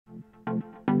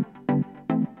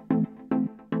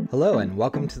Hello and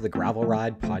welcome to the Gravel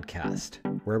Ride podcast,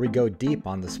 where we go deep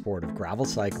on the sport of gravel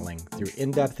cycling through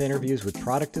in-depth interviews with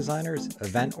product designers,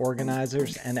 event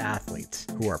organizers, and athletes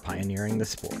who are pioneering the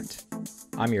sport.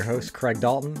 I'm your host, Craig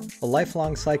Dalton, a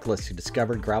lifelong cyclist who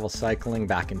discovered gravel cycling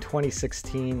back in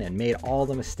 2016 and made all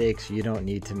the mistakes you don't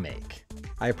need to make.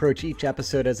 I approach each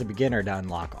episode as a beginner to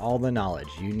unlock all the knowledge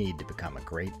you need to become a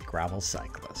great gravel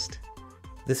cyclist.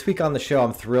 This week on the show,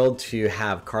 I'm thrilled to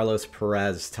have Carlos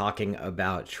Perez talking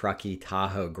about Truckee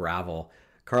Tahoe Gravel.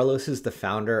 Carlos is the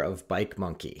founder of Bike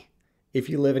Monkey. If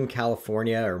you live in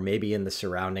California or maybe in the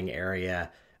surrounding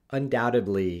area,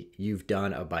 undoubtedly you've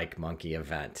done a Bike Monkey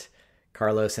event.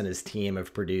 Carlos and his team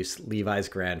have produced Levi's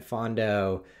Grand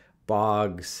Fondo,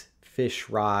 Boggs, Fish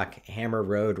Rock, Hammer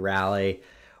Road Rally,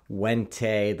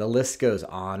 Wente. The list goes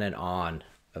on and on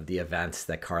of the events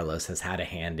that Carlos has had a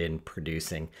hand in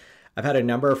producing. I've had a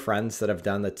number of friends that have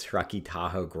done the Truckee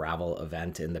Tahoe Gravel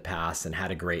event in the past and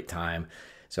had a great time.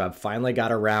 So I've finally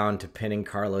got around to pinning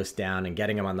Carlos down and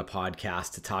getting him on the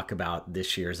podcast to talk about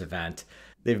this year's event.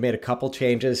 They've made a couple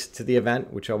changes to the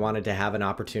event, which I wanted to have an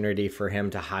opportunity for him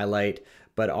to highlight.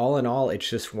 But all in all, it's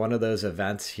just one of those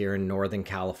events here in Northern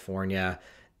California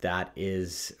that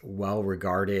is well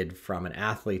regarded from an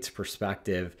athlete's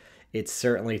perspective. It's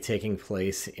certainly taking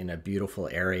place in a beautiful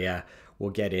area. We'll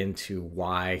get into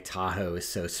why Tahoe is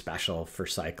so special for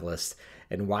cyclists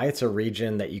and why it's a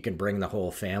region that you can bring the whole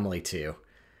family to.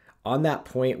 On that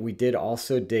point, we did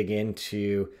also dig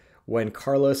into when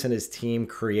Carlos and his team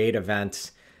create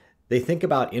events, they think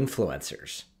about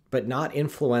influencers, but not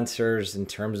influencers in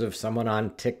terms of someone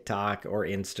on TikTok or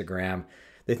Instagram.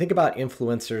 They think about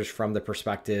influencers from the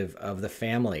perspective of the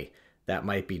family that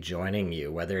might be joining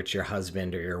you, whether it's your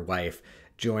husband or your wife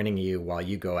joining you while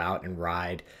you go out and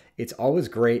ride. It's always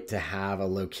great to have a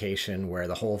location where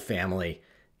the whole family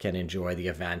can enjoy the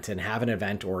event and have an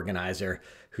event organizer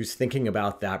who's thinking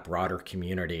about that broader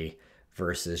community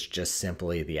versus just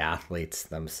simply the athletes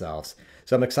themselves.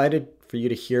 So I'm excited for you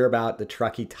to hear about the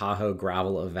Truckee Tahoe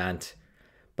Gravel event.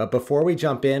 But before we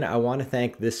jump in, I want to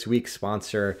thank this week's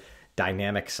sponsor,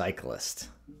 Dynamic Cyclist.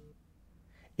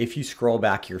 If you scroll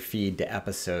back your feed to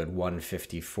episode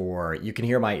 154, you can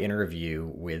hear my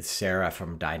interview with Sarah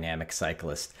from Dynamic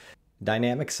Cyclist.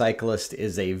 Dynamic Cyclist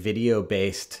is a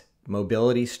video-based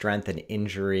mobility, strength, and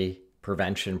injury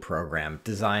prevention program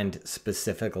designed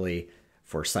specifically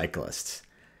for cyclists.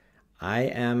 I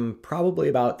am probably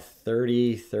about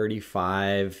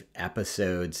 35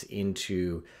 episodes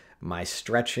into my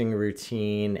stretching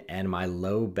routine and my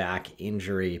low back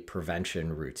injury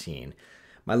prevention routine.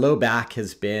 My low back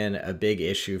has been a big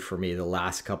issue for me the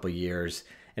last couple years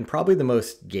and probably the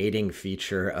most gating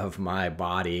feature of my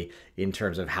body in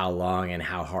terms of how long and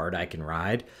how hard I can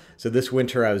ride. So this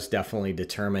winter, I was definitely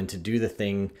determined to do the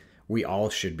thing we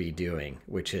all should be doing,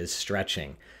 which is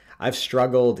stretching. I've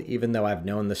struggled, even though I've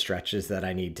known the stretches that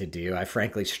I need to do, I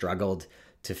frankly struggled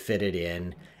to fit it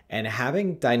in. And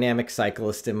having Dynamic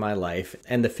Cyclist in my life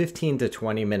and the 15 to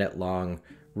 20 minute long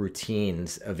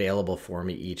routines available for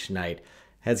me each night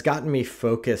has gotten me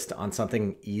focused on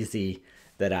something easy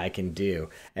that I can do.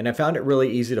 And I found it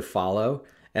really easy to follow.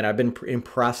 And I've been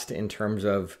impressed in terms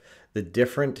of the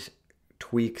different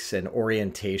tweaks and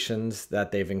orientations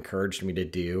that they've encouraged me to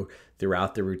do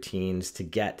throughout the routines to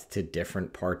get to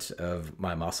different parts of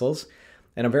my muscles.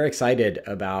 And I'm very excited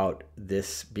about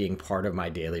this being part of my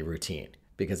daily routine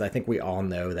because I think we all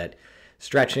know that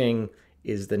stretching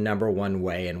is the number one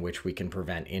way in which we can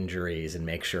prevent injuries and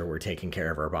make sure we're taking care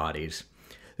of our bodies.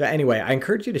 But anyway, I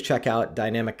encourage you to check out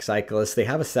Dynamic Cyclist. They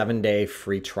have a 7-day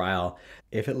free trial.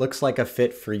 If it looks like a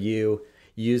fit for you,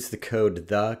 use the code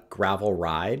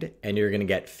TheGravelRide and you're going to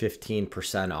get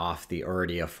 15% off the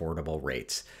already affordable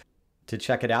rates. To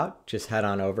check it out, just head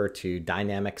on over to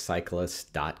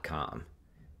dynamiccyclist.com.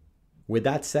 With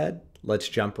that said, let's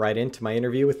jump right into my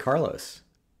interview with Carlos.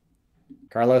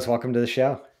 Carlos, welcome to the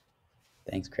show.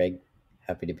 Thanks, Craig.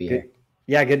 Happy to be here.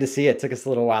 Yeah, good to see you. It took us a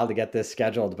little while to get this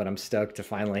scheduled, but I'm stoked to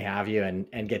finally have you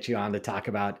and get you on to talk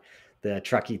about the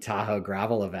Truckee Tahoe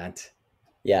Gravel event.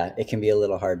 Yeah, it can be a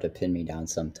little hard to pin me down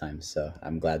sometimes, so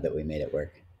I'm glad that we made it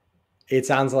work. It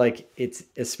sounds like it's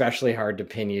especially hard to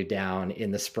pin you down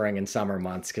in the spring and summer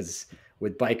months because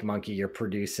with Bike Monkey, you're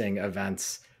producing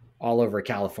events all over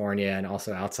California and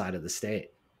also outside of the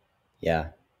state. Yeah.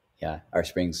 Our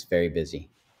spring's very busy.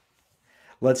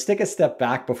 Let's take a step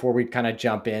back before we kind of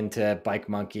jump into Bike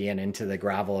Monkey and into the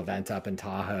gravel event up in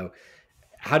Tahoe.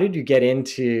 How did you get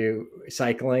into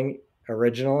cycling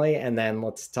originally? And then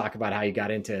let's talk about how you got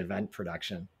into event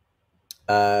production.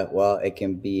 Well, it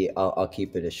can be, I'll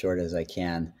keep it as short as I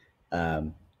can.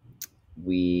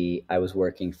 I was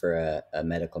working for a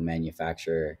medical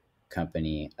manufacturer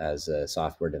company as a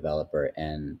software developer,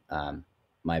 and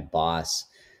my boss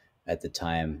at the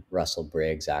time, Russell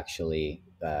Briggs, actually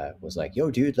was like,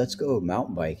 "Yo, dude, let's go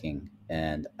mountain biking."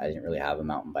 And I didn't really have a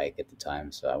mountain bike at the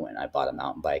time, so I went and I bought a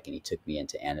mountain bike, and he took me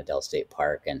into Annandale State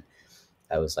Park, and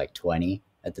I was like 20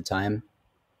 at the time,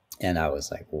 and I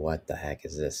was like, "What the heck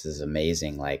is this? This is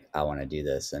amazing! Like, I want to do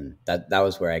this." And that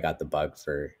was where I got the bug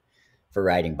for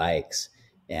riding bikes,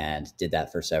 and did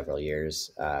that for several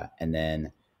years. And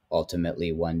then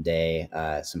ultimately one day,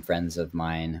 some friends of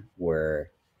mine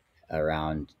were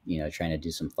around, trying to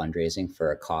do some fundraising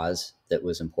for a cause that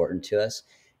was important to us.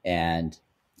 And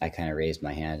I kind of raised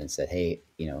my hand and said, "Hey,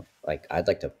 like, I'd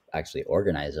like to actually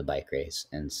organize a bike race."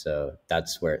 And so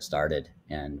that's where it started.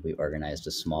 And we organized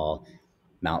a small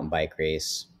mountain bike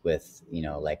race with,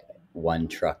 like one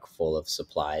truck full of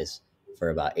supplies for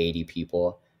about 80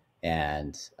 people.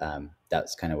 And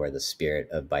that's kind of where the spirit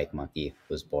of Bike Monkey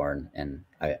was born. And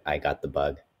I got the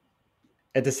bug.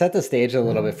 And to set the stage a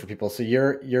little bit for people, so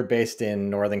you're based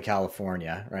in Northern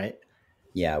California, right?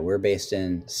 Yeah, we're based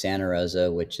in Santa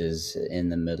Rosa, which is in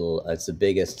the middle. It's the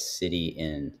biggest city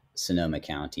in Sonoma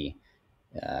County,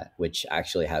 which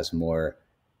actually has more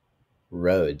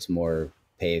roads, more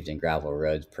paved and gravel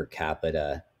roads per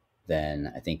capita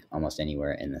than I think almost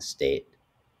anywhere in the state.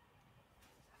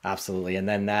 Absolutely. And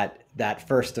then that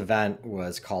first event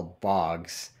was called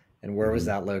Bogs. And where was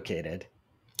Mm-hmm. that located?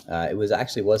 It was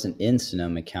actually wasn't in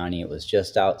Sonoma County. It was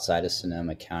just outside of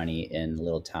Sonoma County in the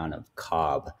little town of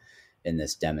Cobb, in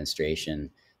this demonstration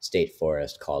state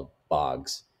forest called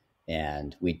Bogs.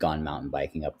 And we'd gone mountain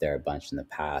biking up there a bunch in the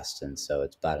past. And so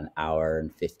it's about an hour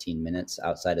and 15 minutes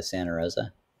outside of Santa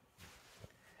Rosa.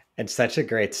 It's such a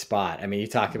great spot. I mean, you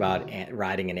talk about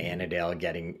riding in Annandale,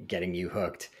 getting you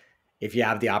hooked. If you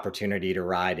have the opportunity to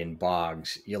ride in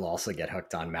Bogs, you'll also get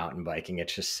hooked on mountain biking.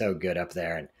 It's just so good up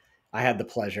there. And I had the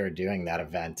pleasure of doing that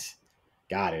event.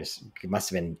 God, it must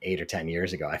have been 8 or 10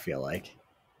 years ago, I feel like.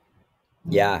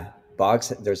 Yeah, Bogs,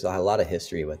 there's a lot of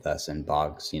history with us in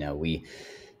Bogs. We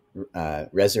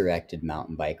resurrected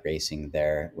mountain bike racing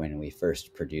there when we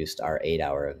first produced our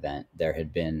 8-hour event. There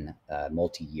had been a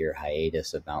multi-year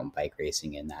hiatus of mountain bike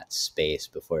racing in that space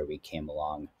before we came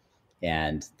along.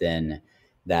 And then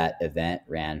that event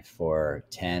ran for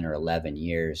 10 or 11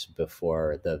 years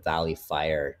before the Valley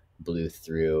Fire blew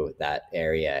through that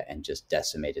area and just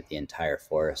decimated the entire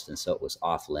forest. And so it was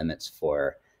off limits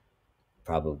for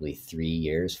probably 3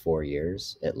 years, 4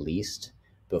 years at least,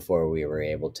 before we were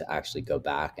able to actually go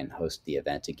back and host the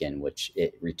event again, which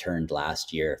it returned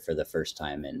last year for the first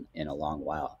time in a long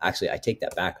while. Actually, I take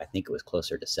that back. I think it was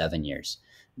closer to 7 years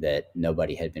that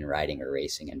nobody had been riding or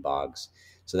racing in Bogs.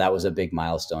 So that was a big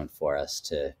milestone for us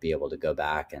to be able to go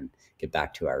back and get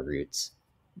back to our roots.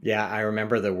 Yeah, I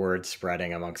remember the word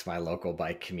spreading amongst my local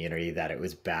bike community that it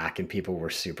was back, and people were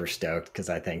super stoked because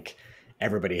I think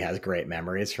everybody has great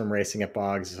memories from racing at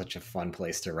Bogs. It's such a fun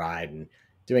place to ride, and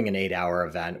doing an 8 hour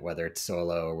event, whether it's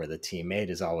solo or with a teammate,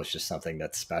 is always just something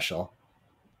that's special.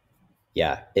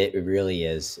 Yeah, it really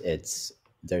is.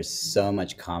 There's so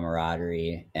much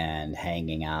camaraderie and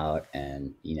hanging out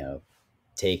and,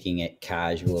 taking it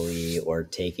casually or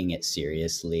taking it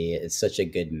seriously. It's such a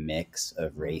good mix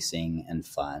of racing and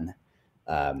fun.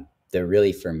 They're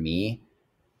really, for me,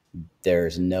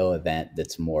 there's no event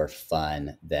that's more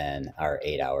fun than our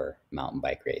 8-hour mountain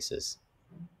bike races.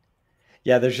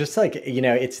 Yeah, there's just like,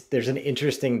 there's an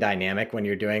interesting dynamic when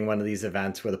you're doing one of these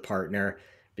events with a partner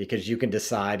because you can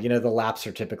decide, the laps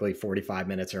are typically 45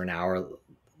 minutes or an hour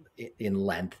in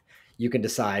length. You can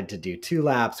decide to do 2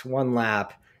 laps, 1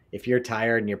 lap. If you're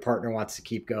tired and your partner wants to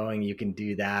keep going, you can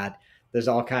do that. There's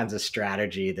all kinds of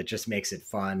strategy that just makes it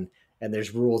fun. And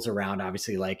there's rules around,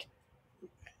 obviously, like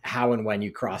how and when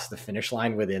you cross the finish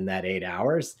line within that 8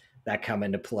 hours that come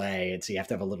into play. And so you have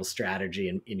to have a little strategy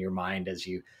in your mind as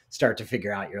you start to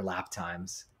figure out your lap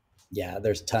times. Yeah,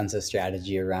 there's tons of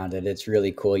strategy around it. It's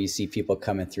really cool. You see people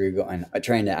coming through going,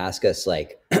 trying to ask us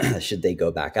like, should they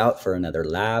go back out for another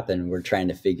lap? And we're trying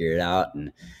to figure it out.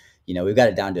 And, we've got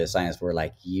it down to a science where we're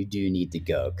like, you do need to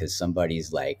go because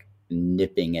somebody's like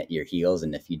nipping at your heels.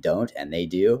 And if you don't, and they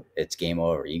do, it's game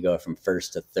over. You go from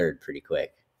first to third pretty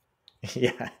quick.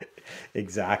 Yeah,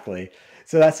 exactly.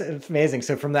 So that's amazing.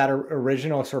 So from that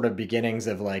original sort of beginnings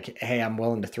of like, hey, I'm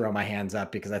willing to throw my hands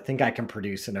up because I think I can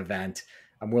produce an event.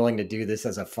 I'm willing to do this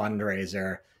as a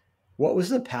fundraiser. What was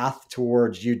the path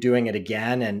towards you doing it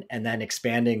again and then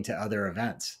expanding to other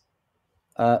events?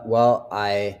 Well,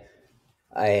 I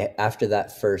after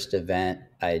that first event,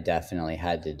 I definitely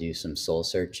had to do some soul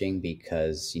searching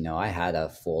because, I had a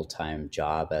full-time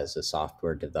job as a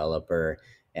software developer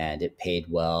and it paid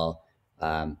well.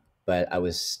 But I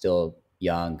was still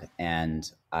young, and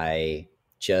I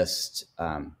just,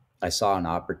 I saw an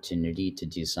opportunity to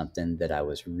do something that I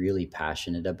was really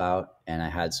passionate about. And I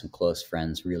had some close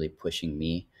friends really pushing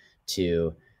me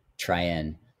to try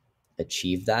and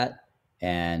achieve that.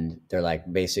 And they're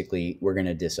like, basically, we're going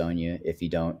to disown you if you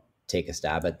don't take a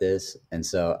stab at this. And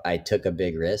so I took a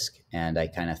big risk, and I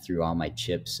kind of threw all my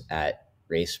chips at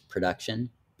race production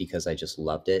because I just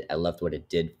loved it. I loved what it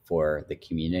did for the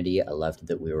community. I loved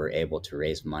that we were able to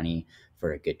raise money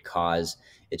for a good cause.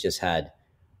 It just had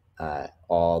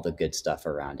all the good stuff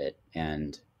around it,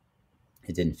 and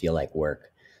it didn't feel like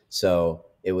work. So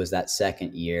it was that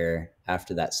second year,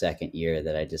 after that second year,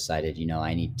 that I decided,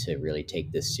 I need to really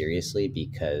take this seriously,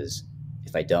 because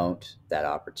if I don't, that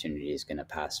opportunity is going to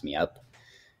pass me up.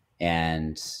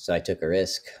 And so I took a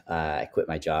risk. I quit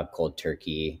my job cold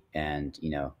turkey, and,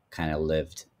 kind of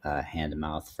lived hand to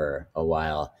mouth for a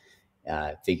while,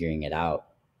 figuring it out.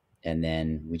 And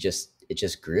then it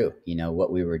just grew.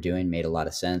 What we were doing made a lot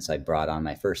of sense. I brought on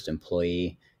my first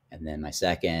employee, and then my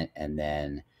second, and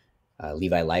then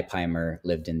Levi Leipheimer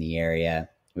lived in the area.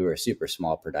 We were a super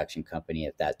small production company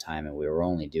at that time, and we were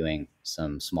only doing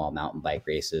some small mountain bike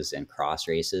races and cross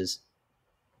races.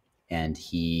 And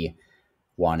he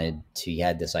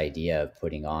had this idea of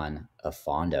putting on a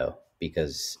fondo,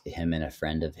 because him and a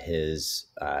friend of his,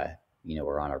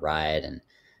 were on a ride, and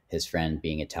his friend,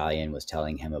 being Italian, was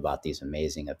telling him about these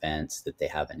amazing events that they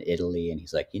have in Italy. And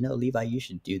he's like, Levi, you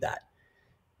should do that.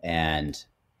 And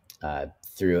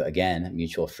through, again, a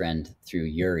mutual friend, through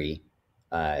Yuri,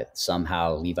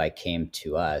 somehow Levi came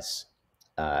to us,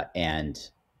 and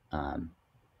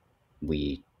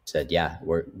we said, yeah,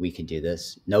 we could do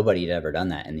this. Nobody had ever done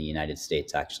that in the United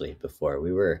States, actually, before.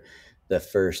 We were the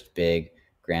first big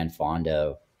Grand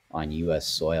Fondo on U.S.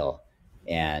 soil.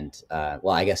 And,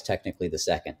 I guess technically the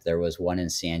second. There was one in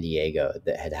San Diego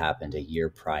that had happened a year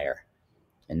prior,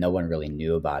 and no one really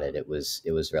knew about it. It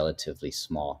was relatively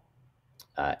small.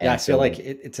 I feel like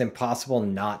it's impossible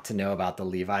not to know about the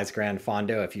Levi's Grand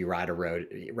Fondo if you ride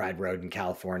road in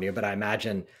California. But I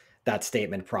imagine that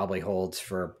statement probably holds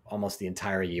for almost the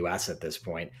entire U.S. at this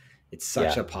point. It's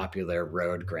such a popular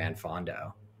road Grand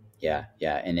Fondo. Yeah.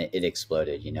 And it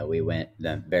exploded. We went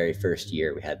the very first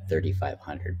year, we had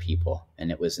 3,500 people.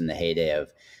 And it was in the heyday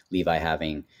of Levi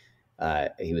having,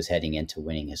 he was heading into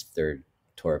winning his third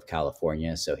Tour of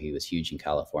California. So he was huge in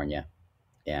California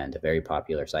and a very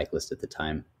popular cyclist at the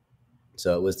time.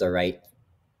 So it was the right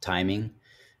timing.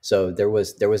 So there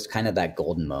was kind of that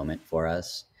golden moment for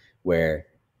us where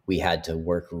we had to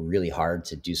work really hard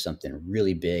to do something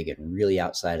really big and really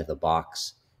outside of the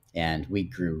box. And we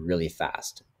grew really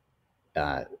fast.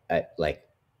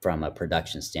 From a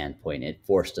production standpoint, it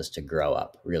forced us to grow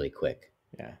up really quick.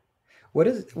 Yeah. What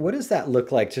does that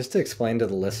look like? Just to explain to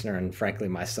the listener, and frankly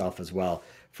myself as well,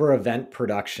 for event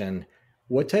production,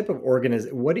 what type of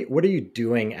what are you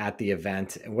doing at the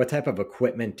event, and what type of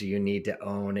equipment do you need to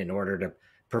own in order to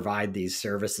provide these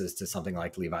services to something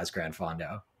like Levi's Grand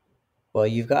Fondo? Well,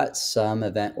 you've got some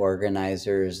event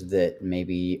organizers that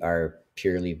maybe are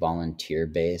purely volunteer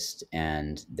based,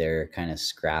 and they're kind of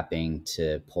scrapping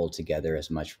to pull together as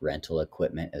much rental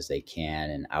equipment as they can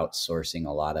and outsourcing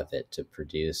a lot of it to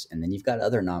produce. And then you've got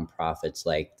other nonprofits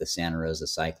like the Santa Rosa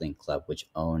Cycling Club, which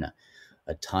own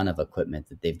a ton of equipment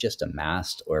that they've just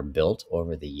amassed or built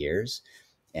over the years,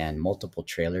 and multiple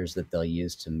trailers that they'll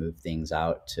use to move things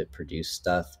out to produce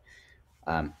stuff.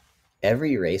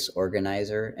 Every race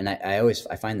organizer, and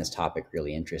I find this topic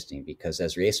really interesting, because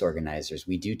as race organizers,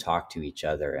 we do talk to each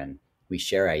other and we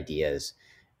share ideas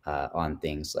on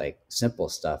things like simple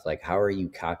stuff, like how are you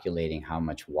calculating how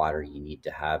much water you need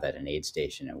to have at an aid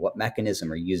station, and what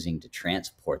mechanism are you using to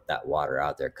transport that water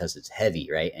out there, because it's heavy,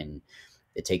 right? And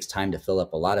it takes time to fill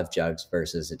up a lot of jugs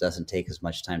versus it doesn't take as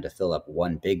much time to fill up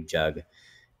one big jug.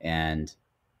 And,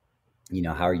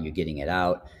 how are you getting it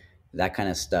out? That kind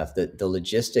of stuff. The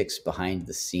logistics behind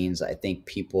the scenes, I think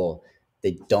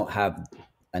they don't have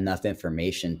enough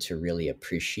information to really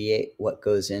appreciate what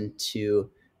goes into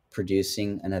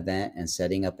producing an event and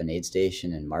setting up an aid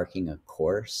station and marking a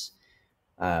course.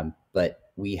 But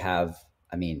we have,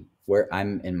 where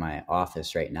I'm in my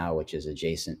office right now, which is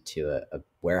adjacent to a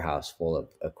warehouse full of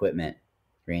equipment,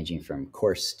 ranging from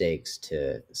course stakes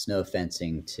to snow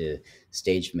fencing to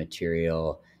staged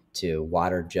material to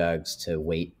water jugs to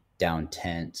weight down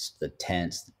tents, the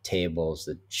tables,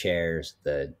 the chairs,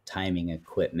 the timing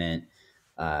equipment,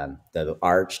 the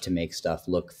arch to make stuff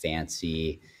look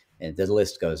fancy. And the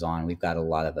list goes on. We've got a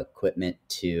lot of equipment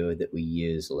too that we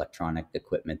use, electronic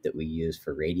equipment that we use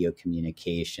for radio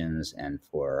communications and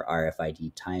for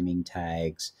RFID timing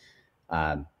tags.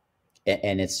 Um,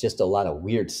 and it's just a lot of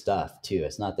weird stuff too.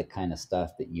 It's not the kind of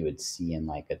stuff that you would see in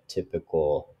like a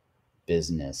typical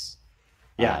business.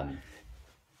 Yeah. Um,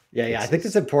 Yeah. I think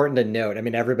it's it's important to note. I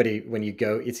mean, everybody, when you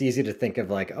go, it's easy to think of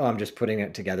like, oh, I'm just putting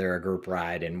it together a group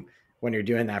ride. And when you're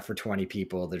doing that for 20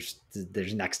 people,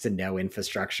 there's next to no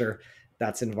infrastructure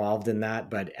that's involved in that.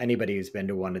 But anybody who's been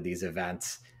to one of these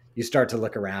events, you start to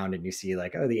look around and you see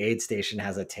like, oh, the aid station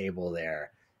has a table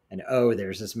there. And oh,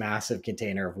 there's this massive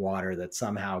container of water that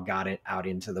somehow got it out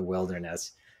into the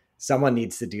wilderness. Someone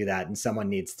needs to do that and someone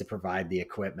needs to provide the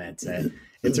equipment. And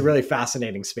it's a really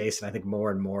fascinating space. And I think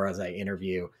more and more as I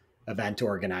interview event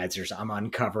organizers, I'm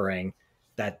uncovering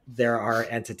that there are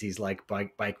entities like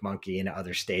Bike Monkey in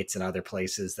other states and other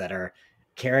places that are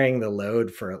carrying the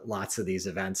load for lots of these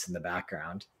events in the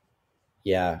background.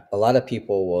 Yeah, a lot of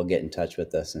people will get in touch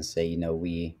with us and say,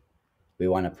 we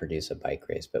want to produce a bike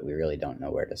race, but we really don't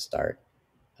know where to start.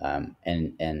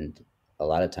 And a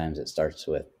lot of times it starts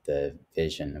with the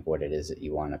vision of what it is that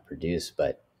you want to produce,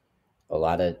 but a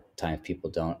lot of times people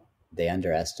don't, they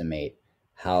underestimate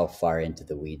how far into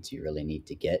the weeds you really need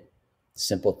to get.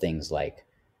 Simple things like,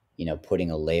 putting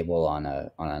a label on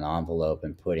an envelope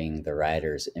and putting the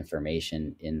rider's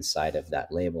information inside of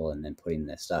that label, and then putting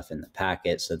the stuff in the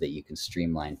packet so that you can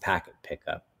streamline packet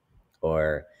pickup,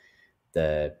 or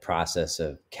the process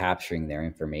of capturing their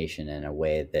information in a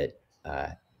way that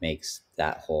makes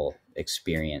that whole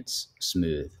experience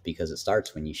smooth, because it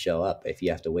starts when you show up. If you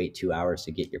have to wait 2 hours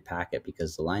to get your packet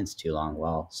because the line's too long,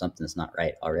 well, something's not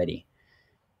right already.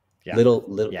 Yeah.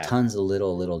 Little Yeah. tons of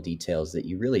little details that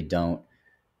you really don't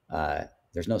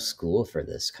there's no school for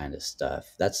this kind of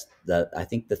stuff. I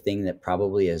think the thing that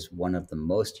probably is one of the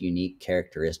most unique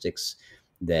characteristics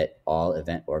that all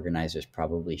event organizers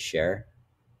probably share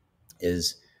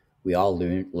is we all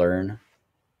learn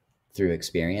through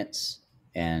experience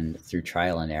and through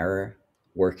trial and error,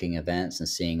 working events and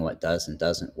seeing what does and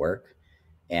doesn't work.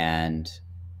 And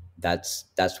that's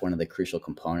one of the crucial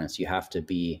components. You have to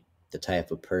be the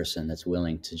type of person that's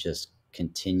willing to just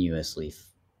continuously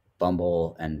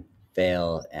fumble and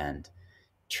fail and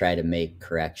try to make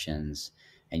corrections,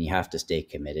 and you have to stay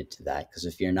committed to that, because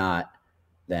if you're not,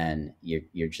 then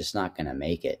you're just not going to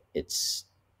make it. It's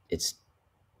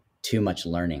too much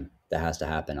learning that has to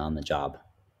happen on the job.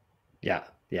 Yeah.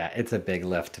 Yeah. It's a big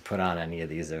lift to put on any of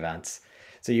these events.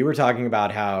 So you were talking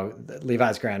about how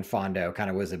Levi's Grand Fondo kind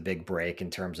of was a big break in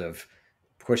terms of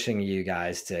pushing you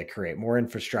guys to create more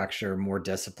infrastructure, more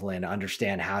discipline,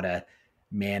 understand how to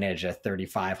manage a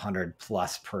 3,500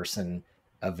 plus person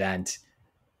event.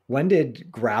 When did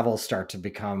gravel start to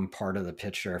become part of the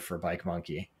picture for Bike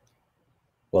Monkey?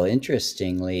 Well,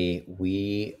 interestingly,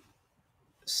 we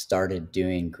started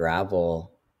doing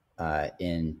gravel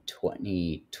in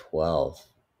 2012.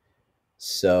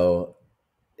 So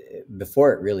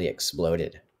before it really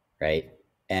exploded, right?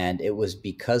 And it was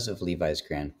because of Levi's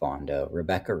Grand Fondo.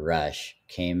 Rebecca Rush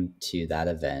came to that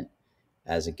event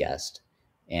as a guest,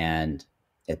 and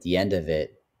at the end of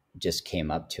it, just came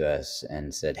up to us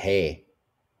and said, "Hey,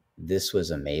 this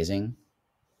was amazing,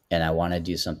 and I want to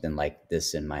do something like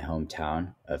this in my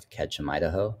hometown of Ketchum,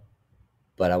 Idaho,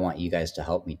 but I want you guys to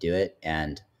help me do it,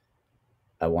 and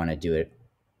I want to do it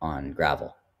on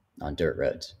gravel, on dirt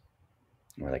roads."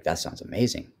 And we're like, "That sounds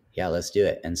amazing. Yeah, let's do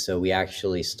it." And so we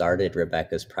actually started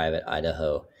Rebecca's Private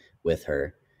Idaho with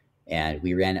her, and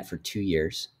we ran it for 2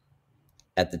 years.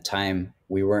 At the time,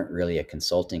 we weren't really a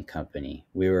consulting company.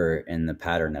 We were in the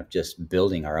pattern of just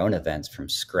building our own events from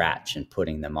scratch and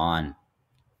putting them on.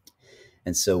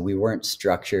 And so we weren't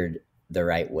structured the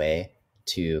right way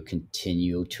to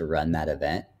continue to run that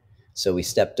event. So we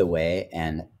stepped away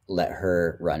and let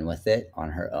her run with it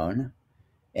on her own.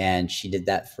 And she did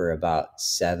that for about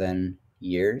 7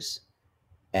 years,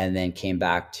 and then came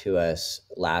back to us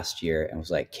last year and was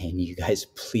like, "Can you guys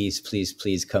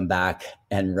please come back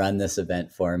and run this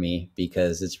event for me?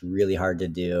 Because it's really hard to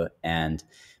do, and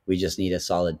we just need a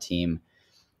solid team."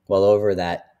 Well, over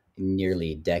that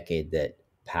nearly decade that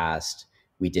passed,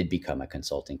 we did become a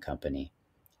consulting company,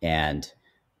 and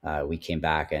we came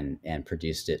back and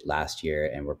produced it last year,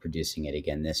 and we're producing it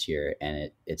again this year,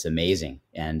 and it's amazing,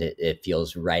 and it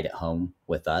feels right at home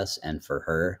with us and for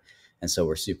her, and so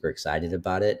we're super excited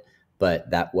about it.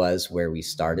 But that was where we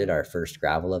started our first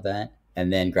gravel event,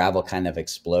 and then gravel kind of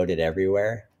exploded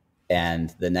everywhere,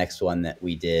 and the next one that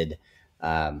we did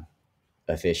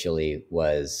officially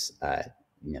was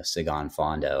Sagan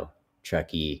Fondo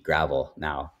Truckee Gravel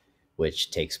now, which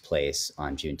takes place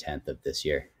on June 10th of this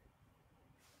year.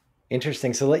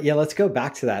 Interesting. So let's go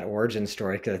back to that origin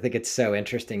story because I think it's so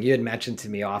interesting. You had mentioned to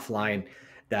me offline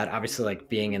that obviously like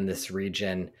being in this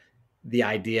region, the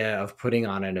idea of putting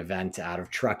on an event out of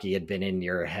Truckee had been in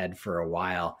your head for a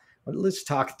while. Let's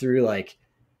talk through like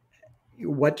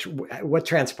what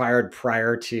transpired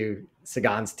prior to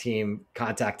Sagan's team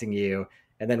contacting you,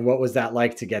 and then what was that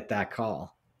like to get that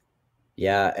call?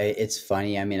 Yeah, it's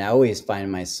funny. I mean, I always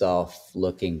find myself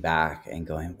looking back and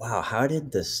going, wow, how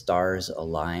did the stars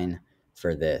align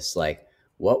for this? Like,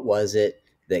 what was it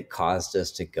that caused us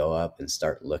to go up and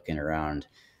start looking around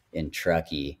in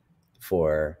Truckee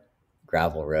for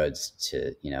gravel roads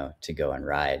to go and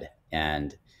ride?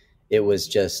 And it was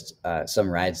just some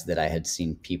rides that I had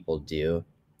seen people do,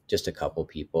 just a couple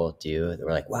people do. They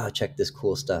were like, wow, check this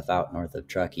cool stuff out north of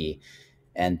Truckee.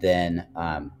 And then,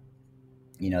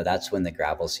 that's when the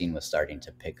gravel scene was starting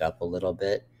to pick up a little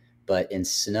bit. But in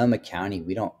Sonoma County,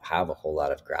 we don't have a whole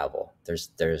lot of gravel.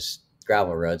 There's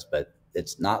gravel roads, but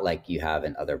it's not like you have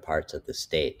in other parts of the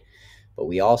state. But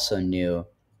we also knew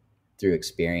through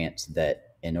experience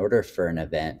that in order for an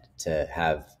event to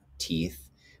have teeth,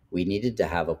 we needed to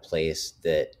have a place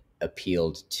that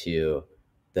appealed to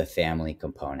the family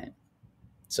component.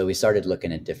 So we started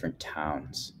looking at different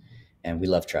towns, and we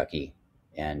love Truckee.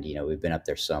 And we've been up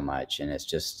there so much, and it's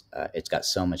just it's got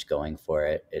so much going for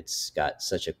it. It's got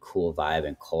such a cool vibe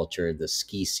and culture. The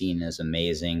ski scene is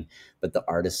amazing, but the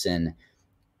artisan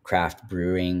craft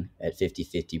brewing at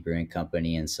 50/50 Brewing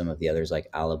Company and some of the others like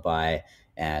Alibi,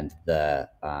 and the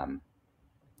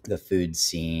food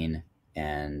scene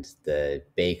and the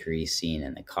bakery scene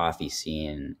and the coffee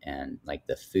scene and like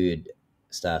the food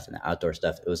stuff and the outdoor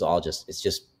stuff, it's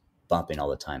just bumping all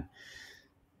the time.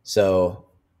 So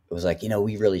it was like,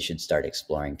 we really should start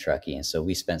exploring Truckee. And so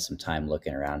we spent some time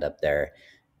looking around up there.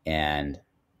 And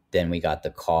then we got the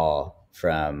call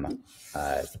from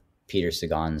Peter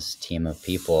Sagan's team of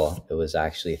people. It was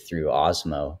actually through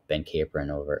Osmo. Ben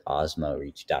Capron over at Osmo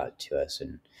reached out to us,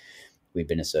 and we've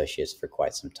been associates for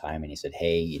quite some time. And he said,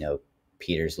 hey,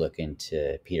 Peter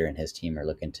and his team are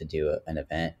looking to do an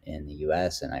event in the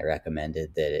US. And I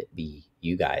recommended that it be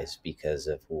you guys because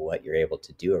of what you're able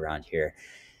to do around here.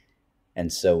 And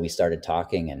so we started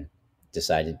talking and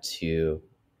decided to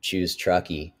choose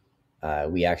Truckee.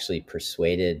 We actually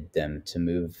persuaded them to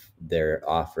move their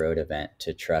off-road event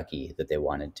to Truckee that they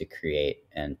wanted to create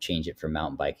and change it from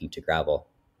mountain biking to gravel.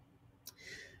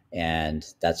 And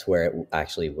that's where it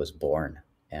actually was born.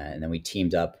 And then we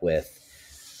teamed up with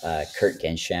Kurt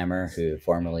Genshammer, who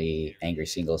formerly Angry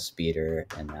Single Speeder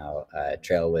and now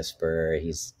Trail Whisperer.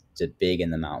 He's big in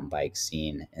the mountain bike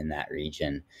scene in that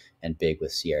region and big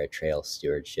with Sierra Trail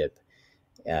stewardship.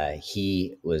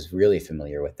 He was really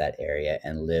familiar with that area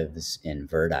and lives in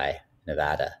Verdi,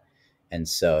 Nevada. And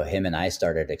so him and I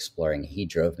started exploring. He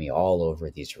drove me all over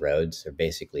these roads. They're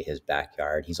basically his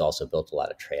backyard. He's also built a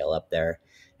lot of trail up there.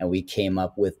 And we came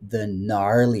up with the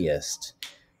gnarliest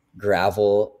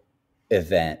gravel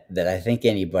event that I think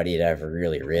anybody had ever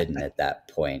really ridden at that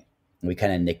point. We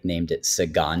kind of nicknamed it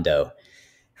Segundo.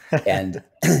 And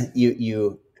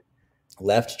you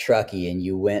left Truckee and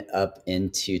you went up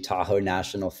into Tahoe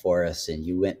National Forest, and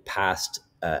you went past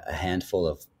a handful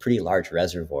of pretty large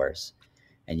reservoirs,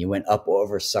 and you went up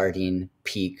over Sardine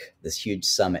Peak, this huge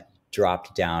summit,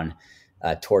 dropped down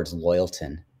towards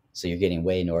Loyalton. So you're getting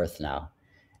way north now.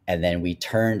 And then we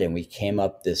turned and we came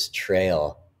up this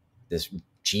trail, this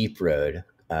Jeep road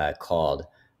called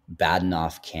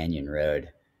Badenoch Canyon Road.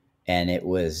 And it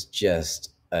was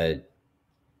just a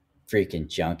freaking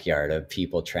junkyard of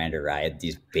people trying to ride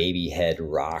these baby head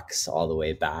rocks all the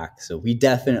way back. So we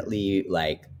definitely,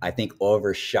 I think,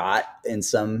 overshot in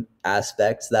some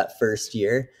aspects that first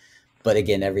year. But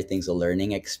again, everything's a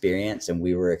learning experience, and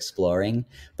we were exploring.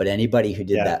 But anybody who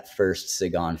did that first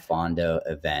Sagan Fondo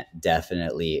event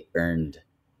definitely earned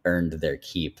their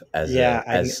keep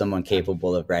as someone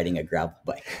capable of riding a gravel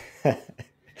bike.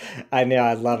 I know,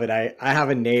 I love it. I have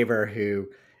a neighbor who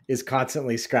is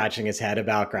constantly scratching his head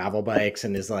about gravel bikes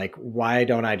and is like, why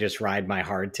don't I just ride my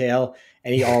hardtail?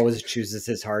 And he always chooses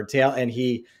his hardtail. And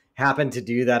he happened to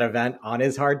do that event on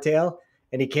his hardtail.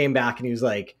 And he came back and he was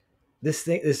like, this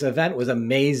event was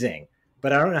amazing,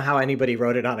 but I don't know how anybody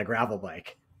rode it on a gravel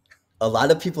bike. A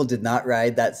lot of people did not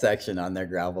ride that section on their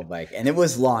gravel bike, and it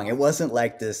was long. It wasn't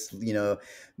like this,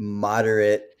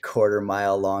 moderate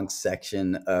quarter-mile long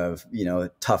section of,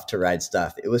 tough to ride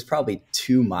stuff. It was probably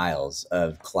 2 miles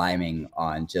of climbing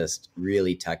on just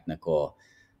really technical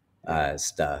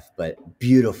stuff, but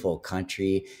beautiful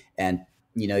country. And,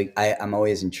 I'm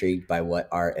always intrigued by what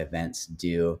our events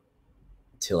do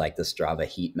to like the Strava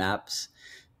heat maps,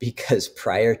 because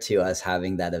prior to us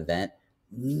having that event,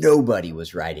 nobody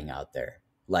was riding out there.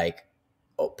 Like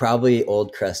probably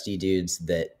old crusty dudes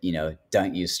that,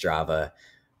 don't use Strava,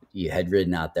 you had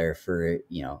ridden out there for,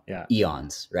 Yeah.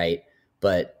 eons, right?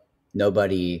 But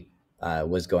nobody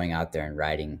was going out there and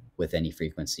riding with any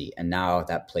frequency. And now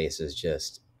that place is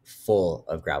just full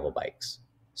of gravel bikes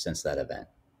since that event.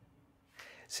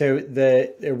 So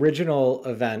the original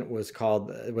event was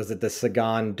it the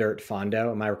Sagan Dirt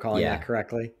Fondo? Am I recalling that Yeah.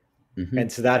 correctly? Mm-hmm.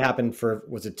 And so that happened for,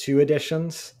 was it 2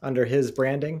 editions under his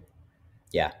branding?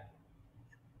 Yeah.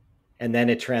 And then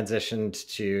it transitioned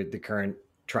to the current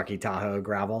Truckee Tahoe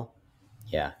Gravel.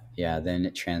 Yeah. Yeah. Then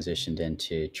it transitioned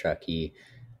into Truckee.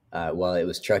 It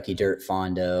was Truckee Dirt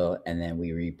Fondo, and then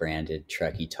we rebranded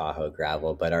Truckee Tahoe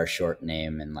Gravel. But our short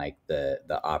name and like the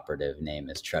operative name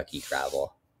is Truckee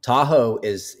Gravel. Tahoe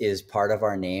is part of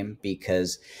our name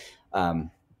because,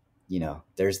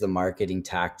 there's the marketing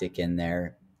tactic in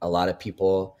there. A lot of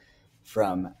people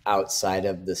from outside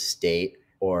of the state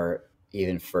or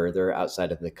even further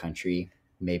outside of the country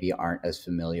maybe aren't as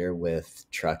familiar with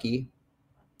Truckee.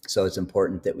 So it's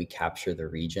important that we capture the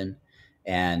region.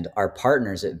 And our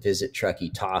partners at Visit Truckee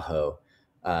Tahoe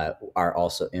are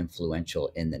also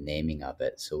influential in the naming of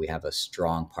it. So we have a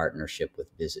strong partnership with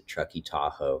Visit Truckee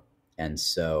Tahoe. And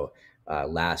so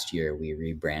last year we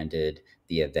rebranded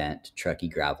the event Truckee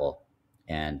Gravel,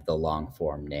 and the long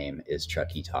form name is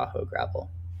Truckee Tahoe Gravel.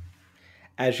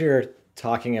 As you're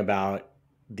talking about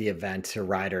the event to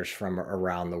riders from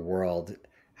around the world,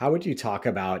 how would you talk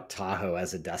about Tahoe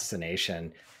as a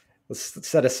destination? Let's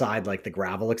set aside like the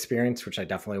gravel experience, which I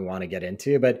definitely want to get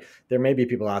into, but there may be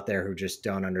people out there who just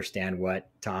don't understand what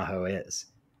Tahoe is.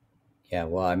 Yeah,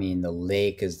 well, I mean, the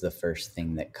lake is the first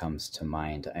thing that comes to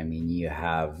mind. I mean, you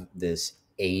have this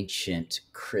ancient,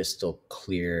 crystal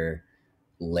clear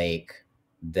lake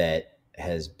that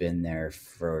has been there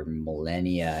for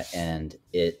millennia, and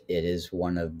it is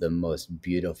one of the most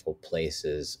beautiful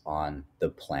places on the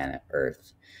planet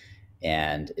Earth.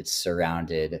 And it's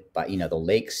surrounded by, the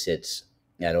lake sits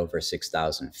at over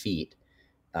 6,000 feet.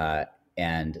 Uh,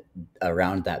 and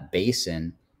around that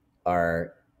basin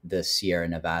are the Sierra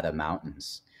Nevada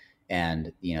mountains.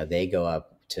 And, they go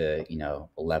up to,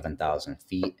 11,000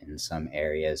 feet in some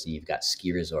areas. And you've got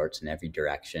ski resorts in every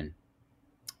direction.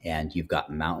 And you've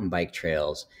got mountain bike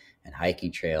trails and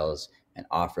hiking trails and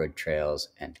off-road trails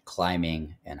and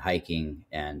climbing and hiking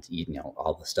and,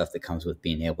 all the stuff that comes with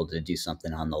being able to do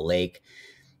something on the lake.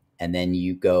 And then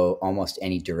you go almost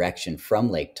any direction from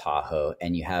Lake Tahoe,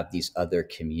 and you have these other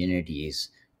communities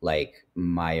like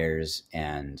Myers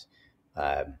and,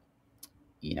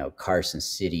 Carson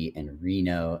City and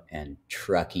Reno and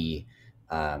Truckee.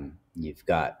 You've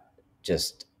got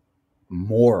just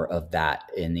more of that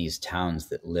in these towns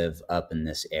that live up in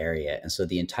this area. And so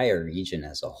the entire region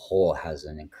as a whole has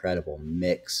an incredible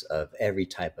mix of every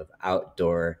type of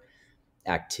outdoor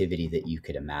activity that you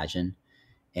could imagine.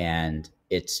 And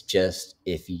it's just,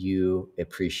 if you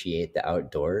appreciate the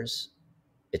outdoors,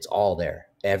 it's all there.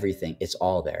 Everything, it's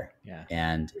all there. Yeah.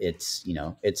 And it's,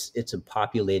 it's a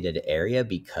populated area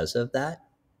because of that.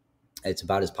 It's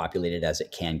about as populated as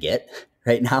it can get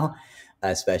right now,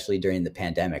 especially during the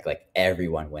pandemic. Like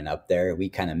everyone went up there. We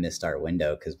kind of missed our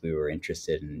window because we were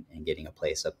interested in getting a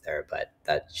place up there, but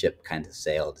that ship kind of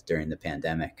sailed during the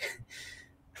pandemic.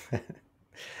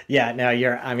 Yeah, no,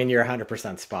 you're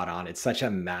 100% spot on. It's such a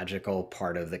magical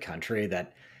part of the country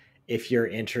that if you're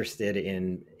interested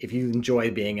if you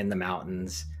enjoy being in the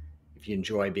mountains, if you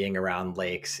enjoy being around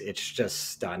lakes, it's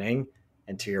just stunning.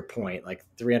 And to your point, like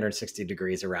 360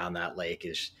 degrees around that lake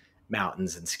is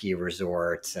mountains and ski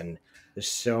resorts. And there's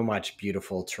so much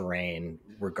beautiful terrain,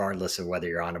 regardless of whether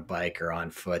you're on a bike or on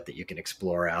foot, that you can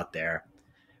explore out there.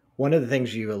 One of the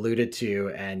things you alluded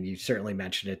to, and you certainly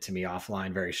mentioned it to me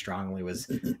offline very strongly,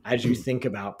 was as you think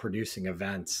about producing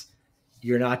events,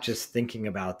 you're not just thinking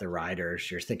about the riders,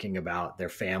 you're thinking about their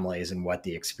families and what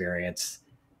the experience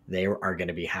they are going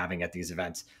to be having at these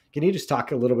events. Can you just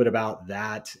talk a little bit about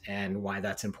that and why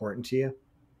that's important to you?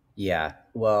 Yeah.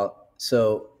 Well,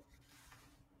 so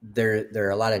there are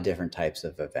a lot of different types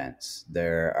of events.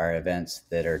 There are events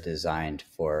that are designed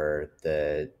for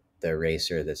the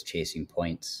racer that's chasing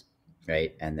points,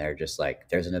 right? And they're just like,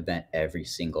 there's an event every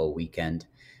single weekend.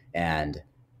 And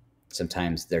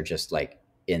sometimes they're just like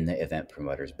in the event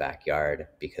promoter's backyard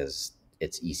because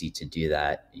it's easy to do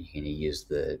that. You're going to use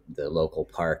the local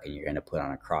park, and you're going to put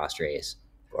on a cross race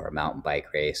or a mountain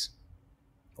bike race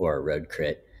or a road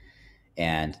crit.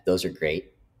 And those are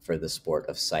great for the sport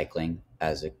of cycling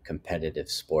as a competitive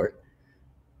sport.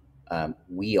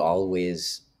 We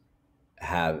always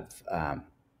have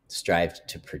strived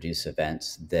to produce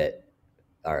events that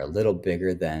are a little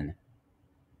bigger than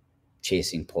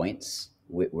chasing points.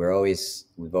 We've always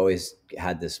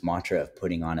had this mantra of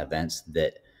putting on events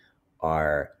that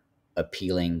are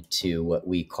appealing to what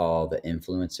we call the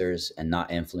influencers, and not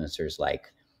influencers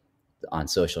like on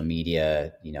social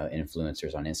media,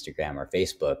 influencers on Instagram or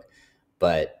Facebook,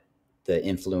 but the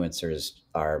influencers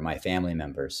are my family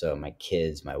members. So my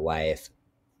kids, my wife,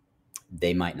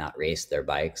 they might not race their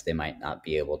bikes. They might not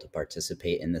be able to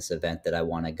participate in this event that I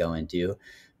want to go and do,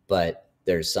 but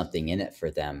there's something in it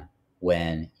for them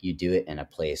when you do it in a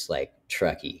place like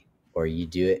Truckee, or you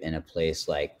do it in a place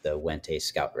like the Wente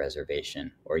Scout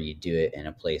Reservation, or you do it in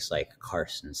a place like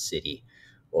Carson City,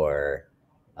 or,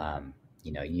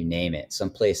 you name it, some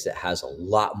place that has a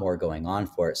lot more going on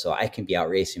for it. So I can be out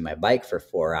racing my bike for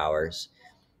 4 hours,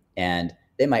 and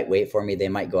they might wait for me. They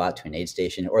might go out to an aid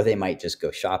station, or they might just go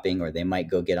shopping, or they might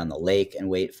go get on the lake and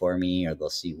wait for me, or we'll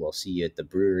see you at the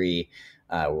brewery.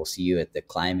 We'll see you at the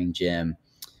climbing gym.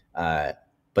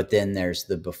 But then there's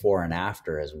the before and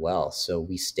after as well. So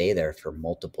we stay there for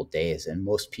multiple days, and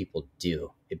most people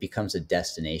do. It becomes a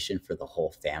destination for the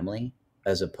whole family,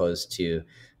 as opposed to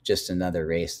just another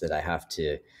race that I have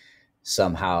to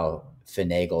somehow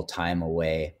finagle time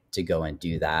away to go and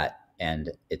do that.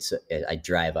 And I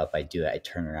drive up, I do it, I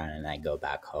turn around, and I go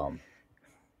back home.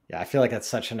 Yeah, I feel like that's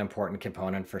such an important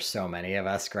component for so many of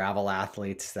us gravel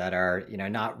athletes that are,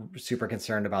 not super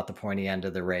concerned about the pointy end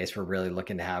of the race. We're really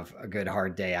looking to have a good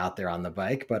hard day out there on the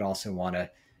bike, but also want to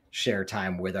share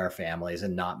time with our families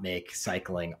and not make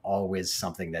cycling always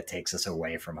something that takes us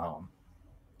away from home.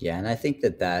 Yeah, and I think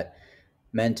that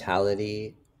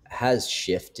mentality has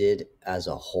shifted as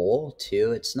a whole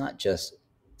too. It's not just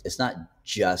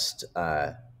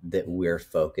that we're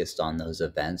focused on those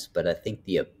events, but I think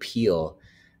the appeal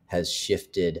has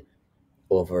shifted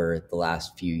over the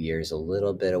last few years a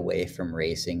little bit away from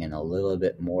racing and a little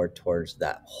bit more towards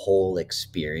that whole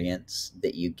experience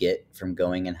that you get from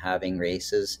going and having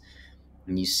races.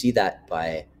 And you see that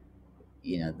by,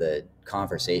 the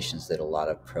conversations that a lot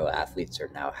of pro athletes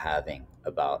are now having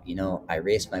about, I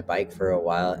raced my bike for a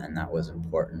while and that was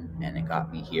important and it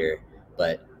got me here,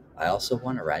 but I also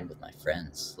want to ride with my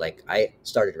friends. Like, I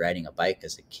started riding a bike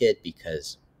as a kid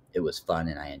because it was fun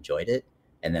and I enjoyed it.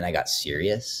 And then I got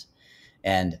serious,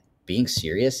 and being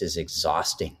serious is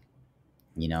exhausting.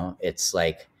 It's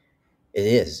like, it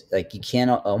is like, you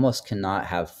almost cannot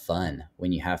have fun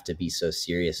when you have to be so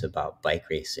serious about bike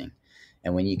racing.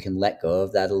 And when you can let go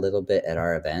of that a little bit at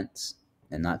our events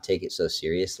and not take it so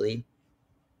seriously,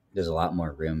 there's a lot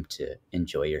more room to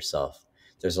enjoy yourself.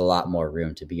 There's a lot more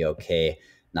room to be okay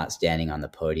not standing on the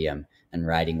podium and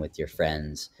riding with your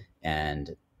friends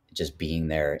and just being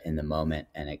there in the moment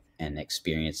and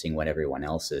experiencing what everyone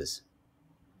else is.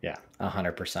 Yeah,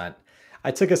 100%.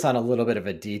 I took us on a little bit of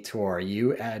a detour.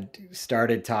 You had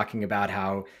started talking about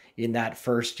how in that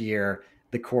first year,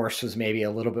 the course was maybe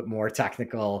a little bit more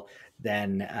technical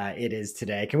than it is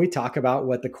today. Can we talk about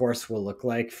what the course will look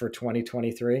like for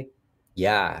 2023?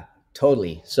 Yeah,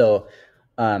 totally. So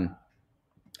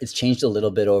it's changed a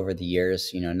little bit over the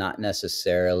years, not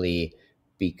necessarily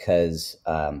because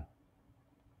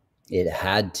it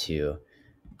had to.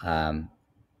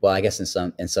 Well, I guess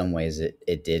in some ways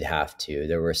it did have to.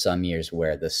 There were some years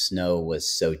where the snow was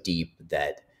so deep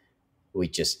that we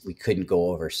couldn't go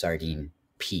over Sardine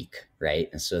Peak, right?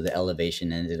 And so the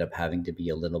elevation ended up having to be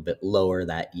a little bit lower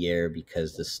that year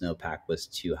because the snowpack was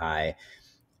too high.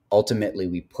 Ultimately,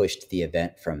 we pushed the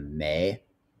event from May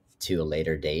to a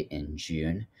later date in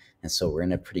June. And so we're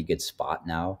in a pretty good spot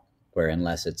now, where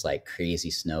unless it's like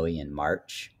crazy snowy in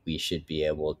March, we should be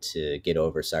able to get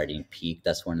over Sardine Peak.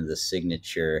 That's one of the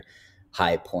signature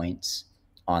high points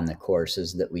on the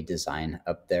courses that we design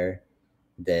up there,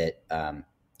 that,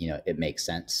 it makes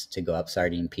sense to go up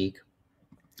Sardine Peak.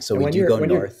 So we do go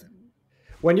north.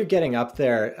 When you're getting up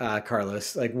there,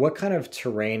 Carlos, like, what kind of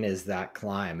terrain is that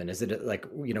climb? And is it like,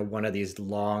 one of these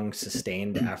long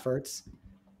sustained efforts?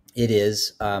 It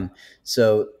is.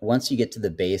 So once you get to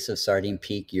the base of Sardine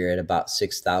Peak, you're at about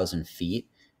 6,000 feet,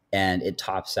 and it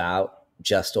tops out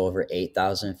just over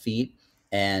 8,000 feet.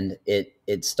 And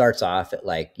it starts off at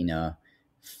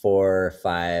 4,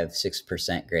 5,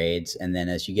 6% grades. And then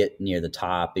as you get near the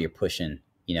top, you're pushing,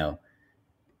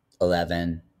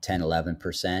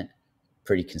 11%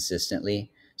 pretty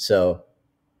consistently. So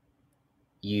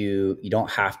you don't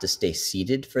have to stay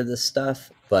seated for this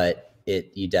stuff, but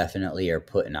you definitely are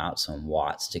putting out some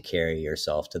watts to carry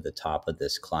yourself to the top of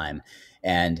this climb.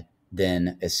 And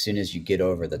then as soon as you get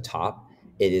over the top,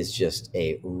 it is just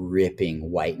a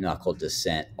ripping white knuckle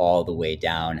descent all the way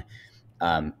down,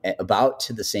 about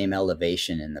to the same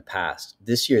elevation in the past.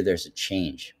 This year, there's a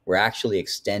change. We're actually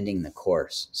extending the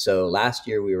course. So last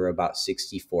year, we were about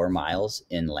 64 miles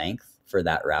in length for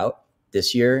that route.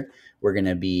 This year, we're going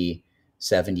to be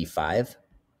 75.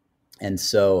 And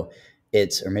so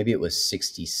or maybe it was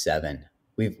 67.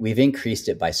 We've increased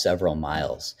it by several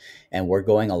miles, and we're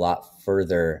going a lot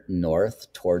further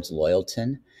north towards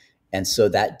Loyalton. And so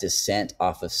that descent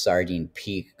off of Sardine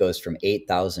Peak goes from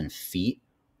 8,000 feet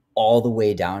all the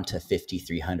way down to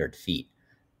 5,300 feet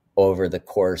over the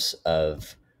course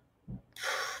of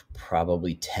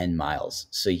probably 10 miles.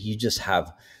 So you just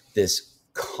have this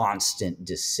constant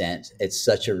descent. It's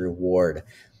such a reward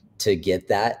to get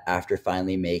that after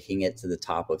finally making it to the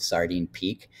top of Sardine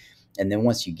Peak. And then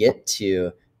once you get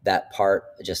to that part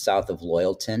just south of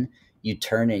Loyalton, you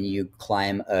turn and you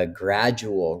climb a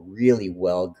gradual, really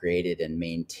well graded and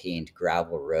maintained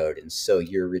gravel road. And so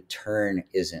your return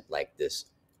isn't like this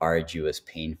arduous,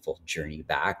 painful journey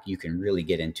back. You can really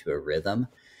get into a rhythm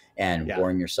and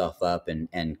warm yourself up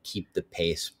and keep the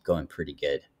pace going pretty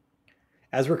good.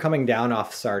 As we're coming down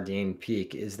off Sardine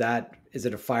Peak, is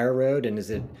it a fire road, and is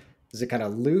it kind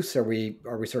of loose? Are we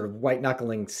sort of white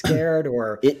knuckling scared,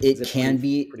 or it can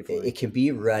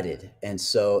be rutted, and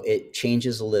so it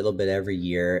changes a little bit every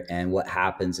year. And what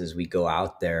happens is we go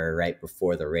out there right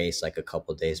before the race, like a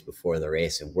couple of days before the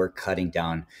race, and we're cutting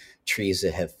down trees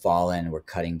that have fallen. We're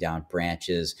cutting down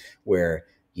branches where,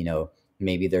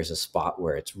 maybe there's a spot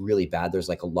where it's really bad. There's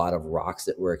like a lot of rocks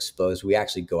that were exposed. We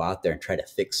actually go out there and try to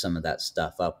fix some of that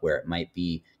stuff up where it might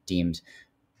be deemed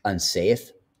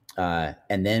unsafe.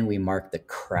 And then we mark the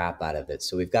crap out of it.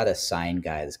 So we've got a sign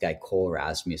guy, this guy, Cole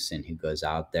Rasmussen, who goes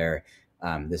out there.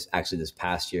 This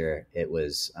past year, it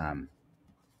was an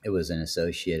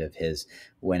associate of his,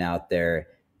 went out there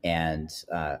and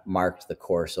marked the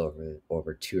course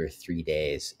over 2 or 3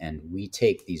 days. And we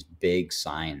take these big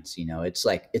signs,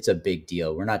 it's a big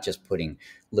deal. We're not just putting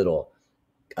little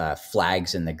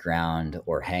flags in the ground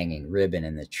or hanging ribbon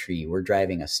in the tree. We're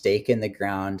driving a stake in the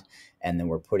ground, and then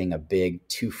we're putting a big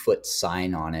 2-foot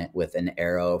sign on it with an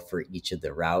arrow for each of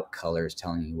the route colors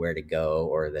telling you where to go,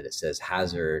 or that it says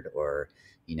hazard, or,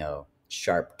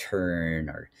 sharp turn,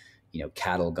 or,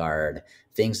 cattle guard,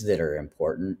 things that are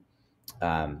important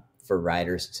for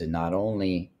riders to not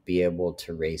only be able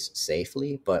to race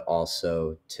safely, but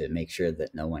also to make sure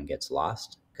that no one gets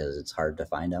lost, because it's hard to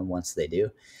find them once they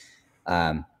do.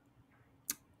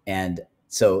 And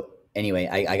so anyway,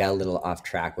 I got a little off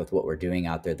track with what we're doing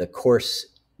out there. The course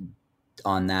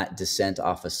on that descent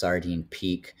off of Sardine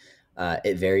Peak,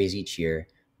 it varies each year,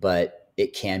 but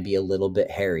it can be a little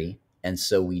bit hairy. And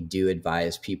so we do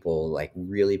advise people, like,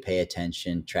 really pay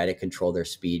attention, try to control their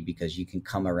speed, because you can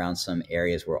come around some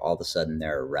areas where all of a sudden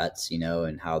there are ruts,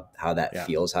 and how that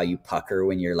feels, how you pucker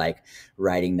when you're like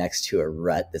riding next to a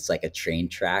rut that's like a train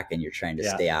track and you're trying to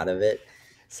stay out of it.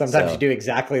 Sometimes you do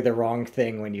exactly the wrong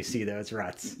thing when you see those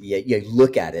ruts. Yeah, you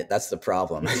look at it. That's the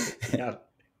problem. Yeah.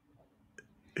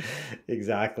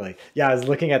 Exactly. Yeah, I was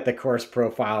looking at the course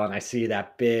profile and I see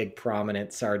that big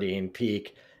prominent Sardine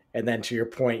Peak. And then to your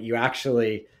point, you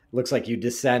actually looks like you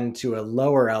descend to a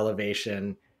lower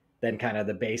elevation than kind of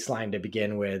the baseline to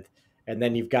begin with. And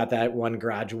then you've got that one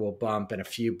gradual bump and a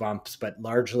few bumps, but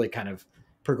largely kind of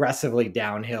progressively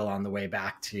downhill on the way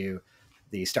back to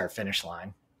the start finish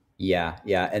line. Yeah.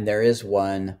 And there's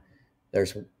one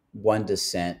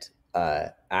descent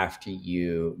after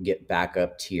you get back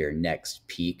up to your next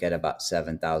peak at about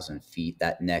 7,000 feet.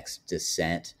 That next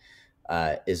descent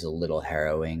is a little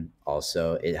harrowing.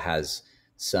 Also, it has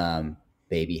some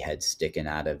baby heads sticking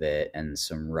out of it and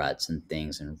some ruts and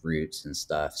things and roots and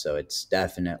stuff. So it's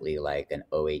definitely like an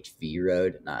OHV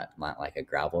road, not like a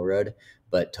gravel road,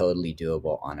 but totally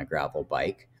doable on a gravel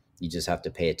bike. You just have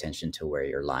to pay attention to where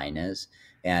your line is.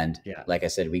 And like I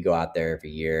said, we go out there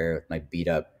every year with my beat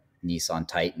up Nissan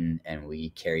Titan, and we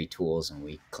carry tools and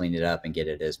we clean it up and get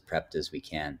it as prepped as we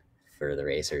can for the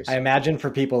racers. I imagine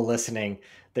for people listening,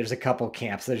 there's a couple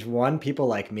camps. There's one, people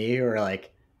like me who are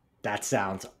like, that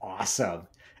sounds awesome.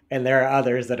 And there are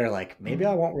others that are like, maybe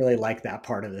I won't really like that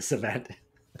part of this event.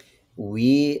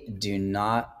 We do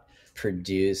not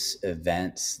produce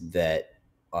events that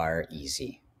are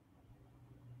easy.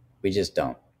 We just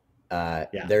don't.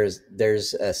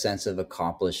 There's a sense of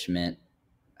accomplishment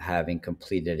having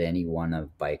completed any one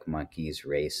of Bike Monkey's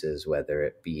races, whether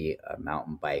it be a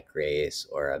mountain bike race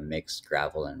or a mixed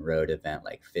gravel and road event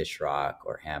like Fish Rock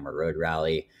or Hammer Road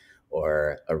Rally,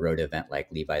 or a road event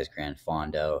like Levi's Grand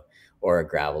Fondo, or a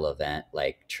gravel event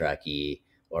like Truckee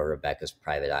or Rebecca's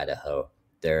Private Idaho.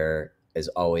 There is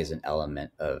always an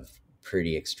element of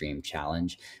pretty extreme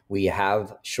challenge. We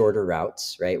have shorter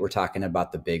routes, right? We're talking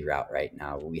about the big route right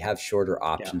now. We have shorter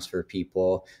options for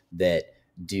people that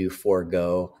do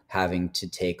forego having to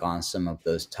take on some of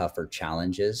those tougher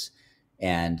challenges,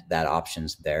 and that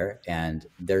option's there. And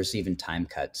there's even time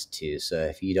cuts too. So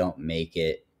if you don't make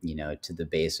it to the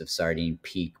base of Sardine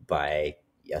Peak by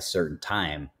a certain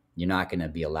time, you're not going to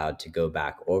be allowed to go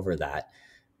back over that.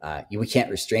 We can't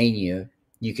restrain you.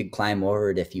 You could climb over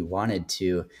it if you wanted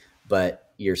to,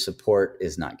 but your support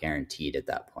is not guaranteed at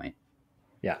that point.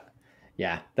 Yeah.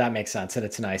 Yeah, that makes sense. And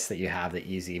it's nice that you have the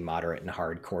easy, moderate, and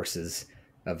hard courses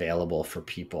available for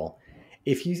people.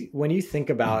 When you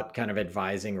think about kind of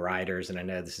advising riders, and I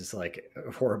know this is like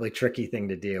a horribly tricky thing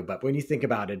to do, but when you think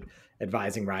about it,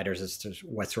 advising riders as to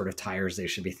what sort of tires they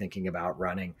should be thinking about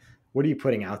running, what are you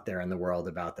putting out there in the world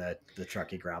about the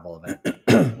Truckee Gravel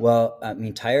event? Well, I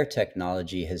mean, tire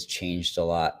technology has changed a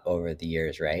lot over the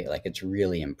years, right? Like it's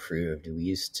really improved.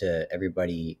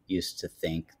 Everybody used to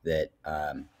think that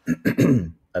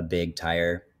a big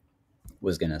tire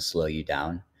was going to slow you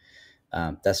down.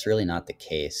 That's really not the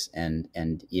case. And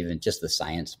even just the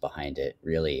science behind it,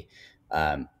 really,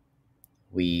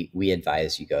 we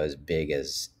advise you go as big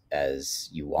as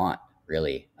you want,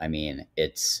 really. I mean,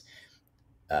 it's,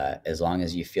 as long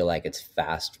as you feel like it's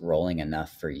fast rolling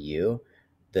enough for you.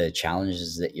 The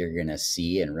challenges that you're going to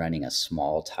see in running a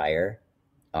small tire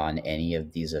on any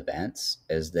of these events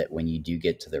is that when you do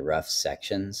get to the rough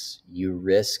sections, you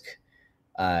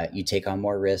take on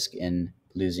more risk in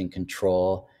losing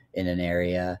control in an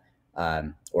area,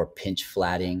 or pinch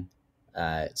flatting.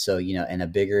 And a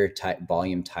bigger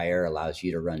volume tire allows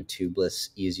you to run tubeless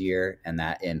easier, and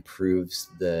that improves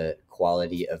the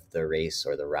quality of the race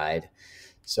or the ride.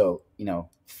 So,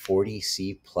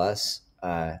 40C plus,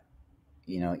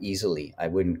 easily. I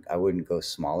wouldn't go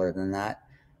smaller than that.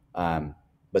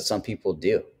 But some people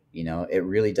do. It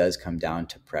really does come down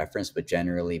to preference, but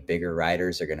generally bigger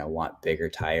riders are going to want bigger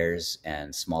tires,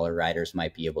 and smaller riders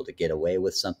might be able to get away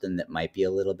with something that might be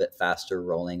a little bit faster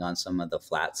rolling on some of the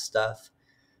flat stuff.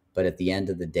 But at the end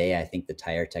of the day, I think the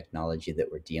tire technology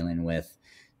that we're dealing with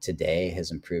today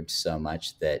has improved so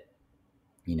much that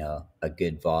a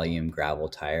good volume gravel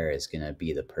tire is going to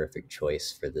be the perfect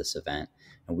choice for this event.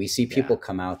 And we see people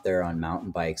come out there on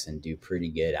mountain bikes and do pretty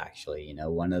good, actually.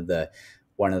 One of the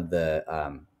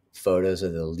photos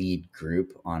of the lead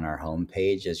group on our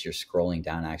homepage, as you're scrolling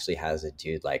down, actually has a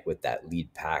dude like with that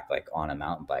lead pack, like on a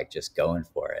mountain bike, just going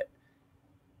for it.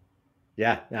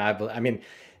 Yeah. I mean,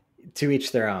 to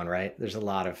each their own, right? There's a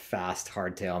lot of fast,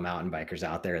 hardtail mountain bikers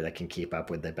out there that can keep up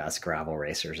with the best gravel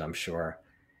racers, I'm sure.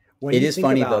 It is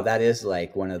funny though. That is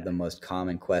like one of the most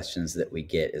common questions that we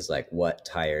get is like, what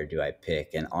tire do I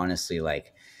pick? And honestly,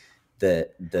 like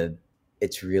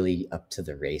it's really up to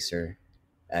the racer.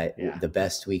 The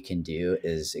best we can do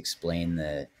is explain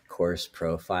the course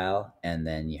profile, and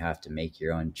then you have to make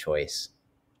your own choice.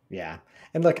 Yeah.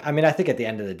 And look, I mean, I think at the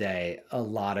end of the day, a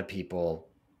lot of people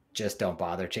just don't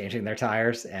bother changing their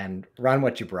tires and run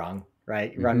what you brung,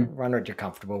 right? Mm-hmm. Run what you're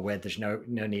comfortable with. There's no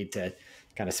need to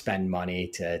kind of spend money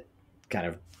to kind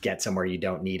of get somewhere you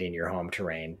don't need in your home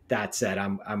terrain. That said,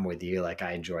 I'm with you. Like,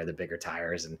 I enjoy the bigger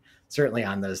tires, and certainly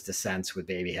on those descents with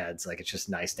baby heads, like it's just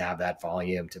nice to have that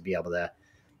volume to be able to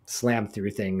slam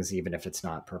through things, even if it's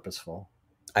not purposeful.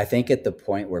 I think at the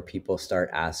point where people start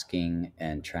asking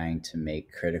and trying to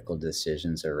make critical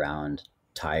decisions around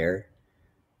tire,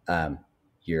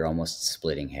 you're almost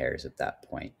splitting hairs at that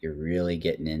point. You're really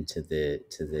getting into the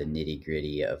nitty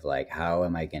gritty of like, how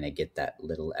am I going to get that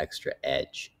little extra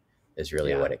edge is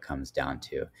really what it comes down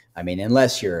to. I mean,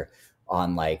 unless you're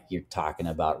on, like, you're talking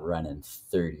about running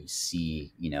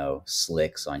 30C,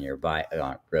 slicks on your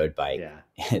road bike,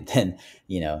 then,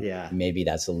 maybe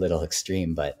that's a little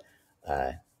extreme, but,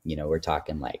 we're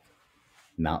talking like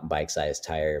mountain bike size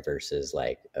tire versus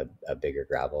like a bigger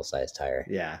gravel size tire.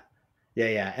 Yeah.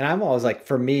 And I'm always like,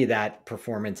 for me, that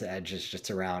performance edge is just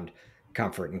around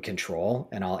comfort and control,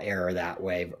 and I'll err that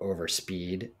way over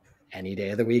speed any day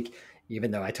of the week,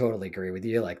 even though I totally agree with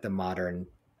you. Like, the modern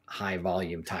high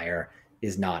volume tire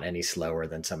is not any slower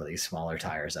than some of these smaller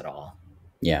tires at all.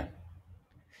 Yeah.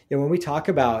 When we talk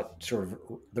about sort of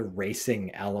the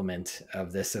racing element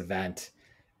of this event,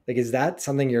 like, is that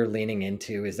something you're leaning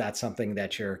into? Is that something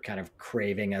that you're kind of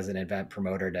craving as an event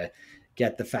promoter, to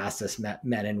get the fastest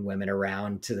men and women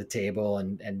around to the table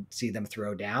and see them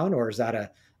throw down? Or is that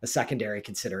a secondary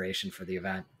consideration for the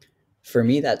event? For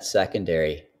me, that's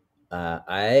secondary.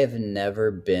 I've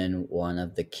never been one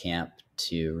of the camp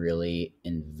to really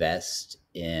invest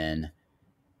in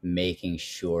making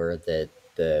sure that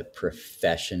the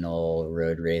professional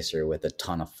road racer with a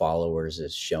ton of followers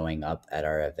is showing up at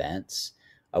our events.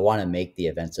 I want to make the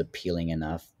events appealing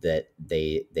enough that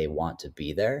they want to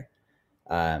be there.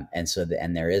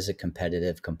 And there is a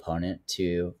competitive component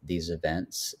to these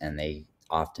events, and they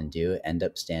often do end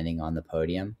up standing on the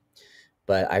podium.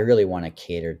 But I really want to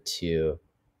cater to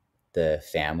the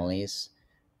families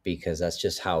because that's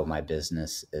just how my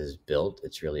business is built.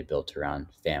 It's really built around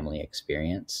family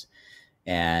experience.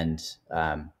 And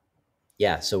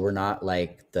yeah, so we're not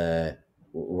like the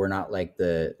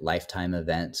lifetime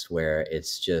events where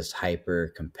it's just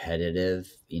hyper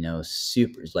competitive,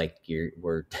 super like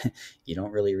we're you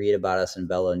don't really read about us in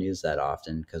Velo News that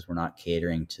often because we're not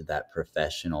catering to that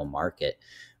professional market.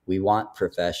 We want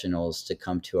professionals to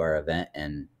come to our event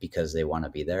and because they want to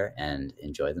be there and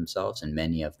enjoy themselves, and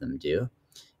many of them do.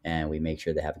 And we make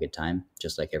sure they have a good time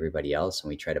just like everybody else, and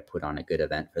we try to put on a good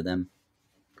event for them.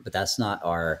 But that's not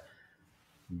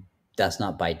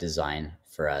by design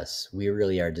for us. We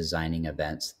really are designing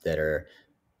events that are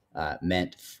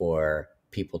meant for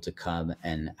people to come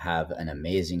and have an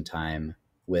amazing time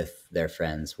with their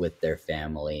friends, with their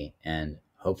family, and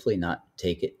hopefully not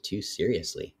take it too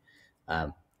seriously.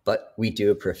 But we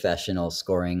do a professional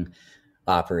scoring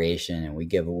operation, and we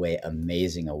give away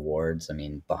amazing awards. I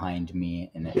mean, behind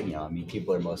me, and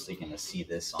people are mostly going to see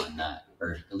this on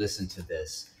or listen to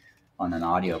this on an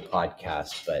audio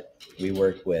podcast, but we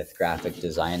work with graphic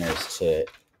designers to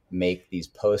make these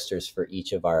posters for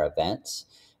each of our events,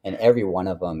 and every one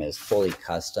of them is fully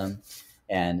custom.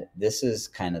 And this is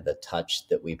kind of the touch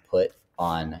that we put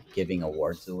on giving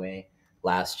awards away.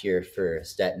 Last year for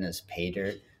Stetna's Pay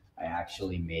Dirt, I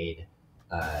actually made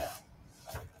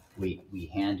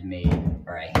we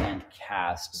hand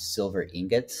cast silver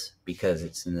ingots because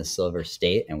it's in the silver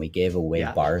state, and we gave away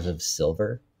bars of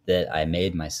silver that I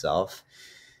made myself.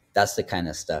 That's the kind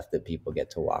of stuff that people get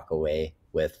to walk away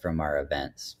with from our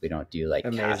events. We don't do like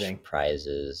cash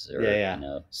prizes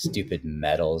or stupid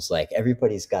medals. Like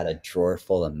everybody's got a drawer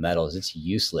full of medals. It's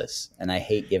useless, and I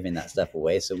hate giving that stuff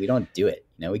away, so we don't do it.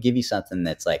 We give you something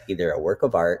that's like either a work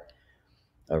of art,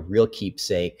 a real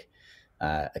keepsake.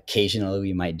 Occasionally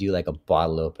we might do like a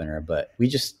bottle opener, but we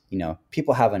just,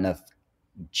 people have enough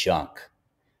junk.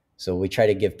 So we try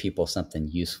to give people something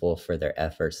useful for their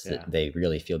efforts that they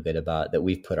really feel good about, that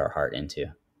we've put our heart into.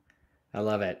 I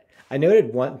love it. I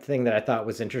noted one thing that I thought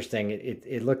was interesting.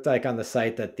 It looked like on the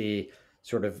site that the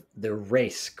sort of the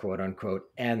race, quote unquote,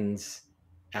 ends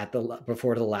at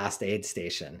before the last aid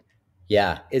station.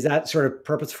 Yeah. Is that sort of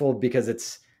purposeful because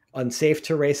it's unsafe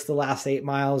to race the last 8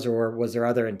 miles, or was there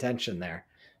other intention there?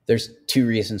 There's 2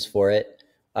 reasons for it.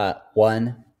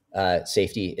 One,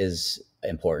 safety is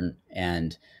important,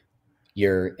 and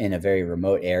you're in a very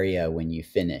remote area when you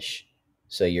finish.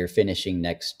 So you're finishing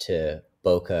next to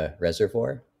Boca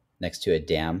Reservoir, next to a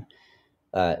dam.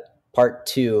 Part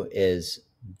 2 is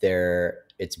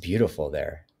it's beautiful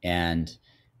there, and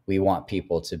we want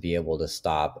people to be able to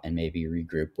stop and maybe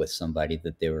regroup with somebody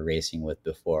that they were racing with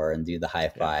before and do the high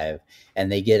five. And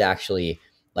they get actually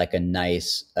like a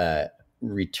nice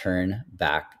return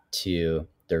back to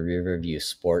the Riverview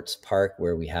Sports Park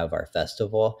where we have our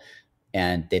festival,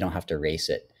 and they don't have to race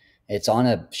it. It's on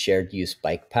a shared use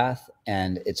bike path,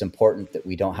 and it's important that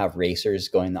we don't have racers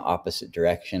going the opposite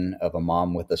direction of a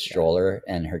mom with a stroller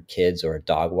and her kids or a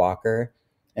dog walker.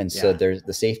 And so there's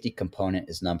the safety component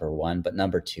is number 1, but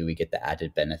number 2, we get the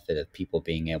added benefit of people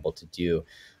being able to do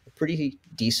a pretty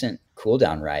decent cool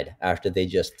down ride after they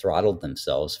just throttled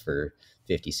themselves for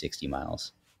 50, 60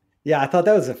 miles. Yeah, I thought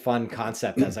that was a fun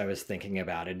concept as I was thinking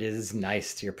about it. It is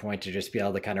nice, to your point, to just be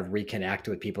able to kind of reconnect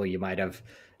with people you might have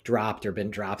dropped or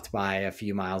been dropped by a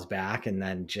few miles back, and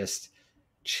then just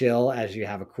chill as you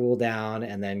have a cool down,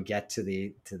 and then get to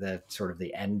the sort of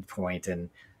the end point and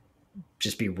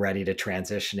just be ready to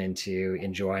transition into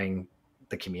enjoying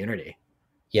the community.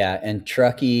 Yeah. And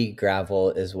Truckee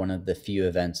Gravel is one of the few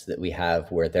events that we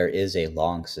have where there is a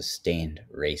long sustained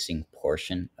racing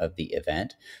portion of the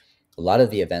event. A lot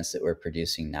of the events that we're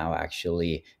producing now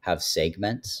actually have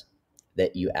segments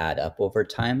that you add up over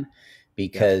time,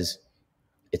 because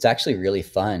it's actually really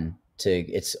fun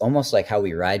it's almost like how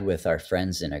we ride with our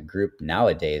friends in a group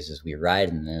nowadays. Is we ride,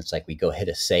 and then it's like we go hit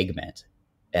a segment,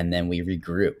 and then we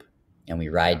regroup and we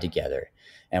ride together.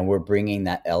 And we're bringing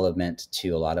that element to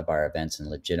a lot of our events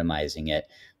and legitimizing it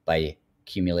by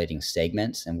accumulating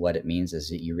segments. And what it means is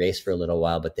that you race for a little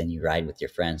while, but then you ride with your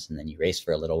friends, and then you race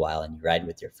for a little while and you ride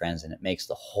with your friends. And it makes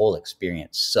the whole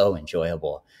experience so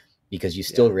enjoyable, because you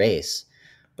still race,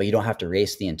 but you don't have to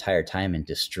race the entire time and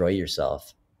destroy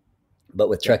yourself. But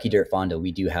with Truckee Dirt Fonda,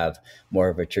 we do have more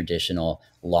of a traditional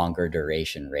longer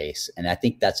duration race. And I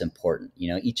think that's important.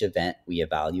 Each event we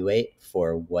evaluate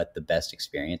for what the best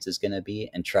experience is going to be.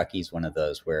 And Truckee's one of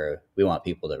those where we want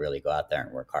people to really go out there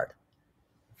and work hard.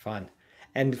 Fun.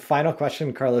 And final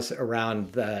question, Carlos,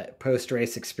 around the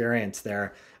post-race experience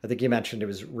there. I think you mentioned it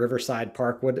was Riverside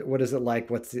Park. What is it like?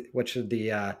 What should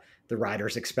the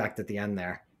riders expect at the end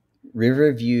there?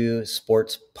 Riverview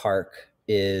Sports Park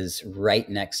is right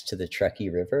next to the Truckee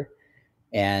River.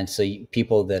 And so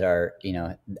people that are,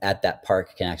 at that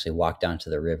park can actually walk down to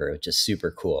the river, which is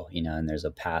super cool, and there's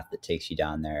a path that takes you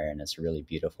down there, and it's a really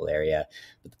beautiful area.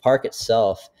 But the park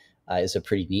itself is a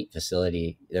pretty neat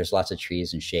facility. There's lots of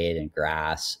trees and shade and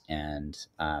grass, and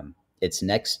it's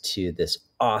next to this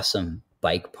awesome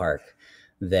bike park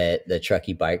that the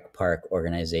Truckee Bike Park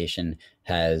organization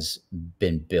has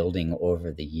been building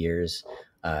over the years.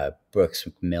 Brooks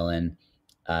McMillan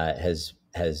has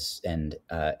and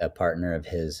a partner of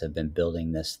his have been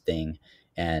building this thing,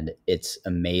 and it's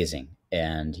amazing.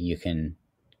 And you can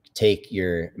take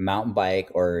your mountain bike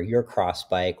or your cross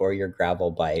bike or your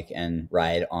gravel bike and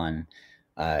ride on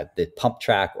the pump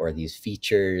track or these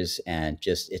features, and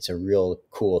just it's a real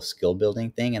cool skill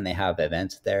building thing. And they have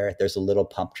events there. There's a little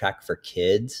pump track for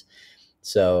kids,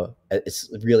 so it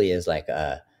really is like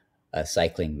a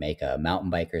cycling mecca,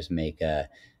 mountain bikers mecca.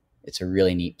 It's a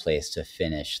really neat place to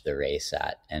finish the race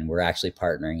at. And we're actually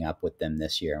partnering up with them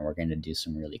this year, and we're going to do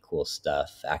some really cool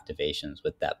stuff, activations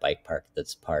with that bike park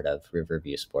that's part of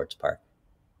Riverview Sports Park.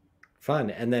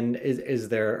 Fun. And then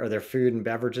are there food and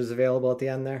beverages available at the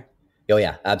end there? Oh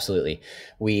yeah, absolutely.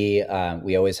 We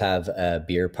always have a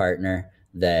beer partner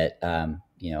that,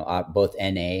 both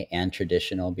NA and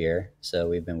traditional beer. So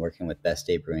we've been working with Best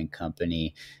Day Brewing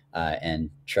Company and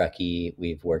Truckee.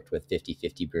 We've worked with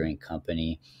 50/50 Brewing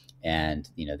Company, and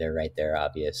they're right there,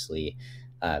 obviously.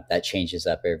 That changes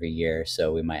up every year,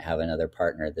 so we might have another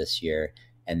partner this year.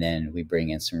 And then we bring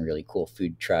in some really cool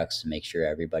food trucks to make sure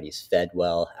everybody's fed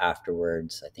well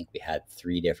afterwards. I think we had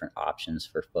 3 different options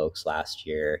for folks last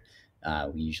year.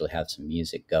 We usually have some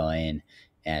music going,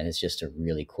 and it's just a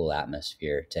really cool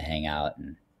atmosphere to hang out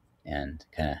and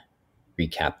kind of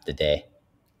recap the day.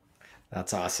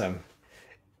 That's awesome.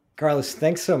 Carlos,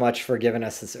 thanks so much for giving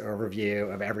us this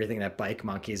overview of everything that Bike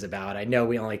Monkey is about. I know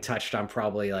we only touched on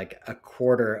probably like a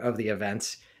quarter of the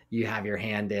events you have your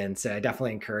hand in, so I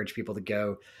definitely encourage people to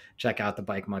go check out the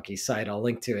Bike Monkey site. I'll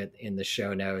link to it in the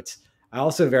show notes. I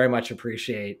also very much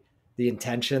appreciate the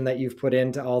intention that you've put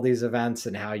into all these events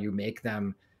and how you make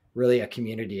them really a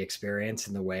community experience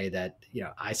in the way that,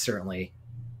 I certainly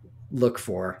look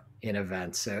for in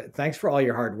events. So thanks for all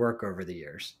your hard work over the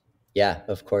years. Yeah,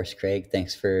 of course, Craig.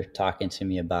 Thanks for talking to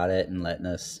me about it and letting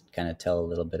us kind of tell a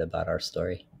little bit about our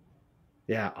story.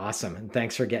 Yeah, awesome. And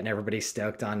thanks for getting everybody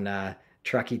stoked on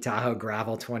Truckee Tahoe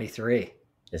Gravel 23.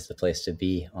 It's the place to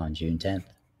be on June 10th.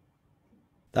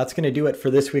 That's going to do it for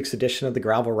this week's edition of the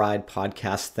Gravel Ride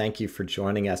podcast. Thank you for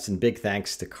joining us, and big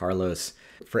thanks to Carlos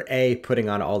for A, putting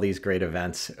on all these great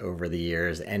events over the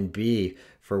years, and B,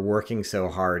 for working so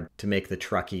hard to make the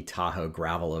Truckee Tahoe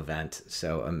Gravel event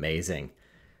so amazing.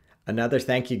 Another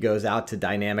thank you goes out to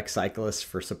Dynamic Cyclists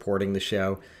for supporting the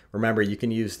show. Remember, you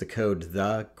can use the code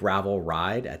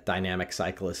TheGravelRide at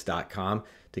dynamiccyclist.com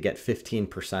to get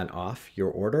 15% off your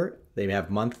order. They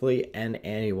have monthly and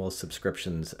annual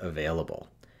subscriptions available.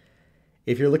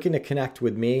 If you're looking to connect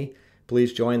with me,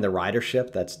 please join the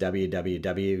Ridership. That's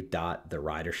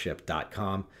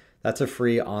www.theridership.com. That's a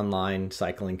free online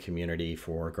cycling community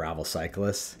for gravel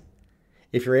cyclists.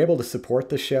 If you're able to support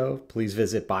the show, please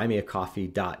visit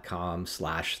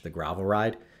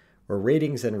buymeacoffee.com/thegravelride, where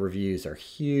ratings and reviews are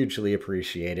hugely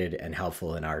appreciated and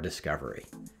helpful in our discovery.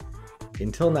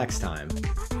 Until next time,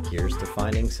 here's to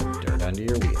finding some dirt under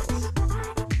your wheels.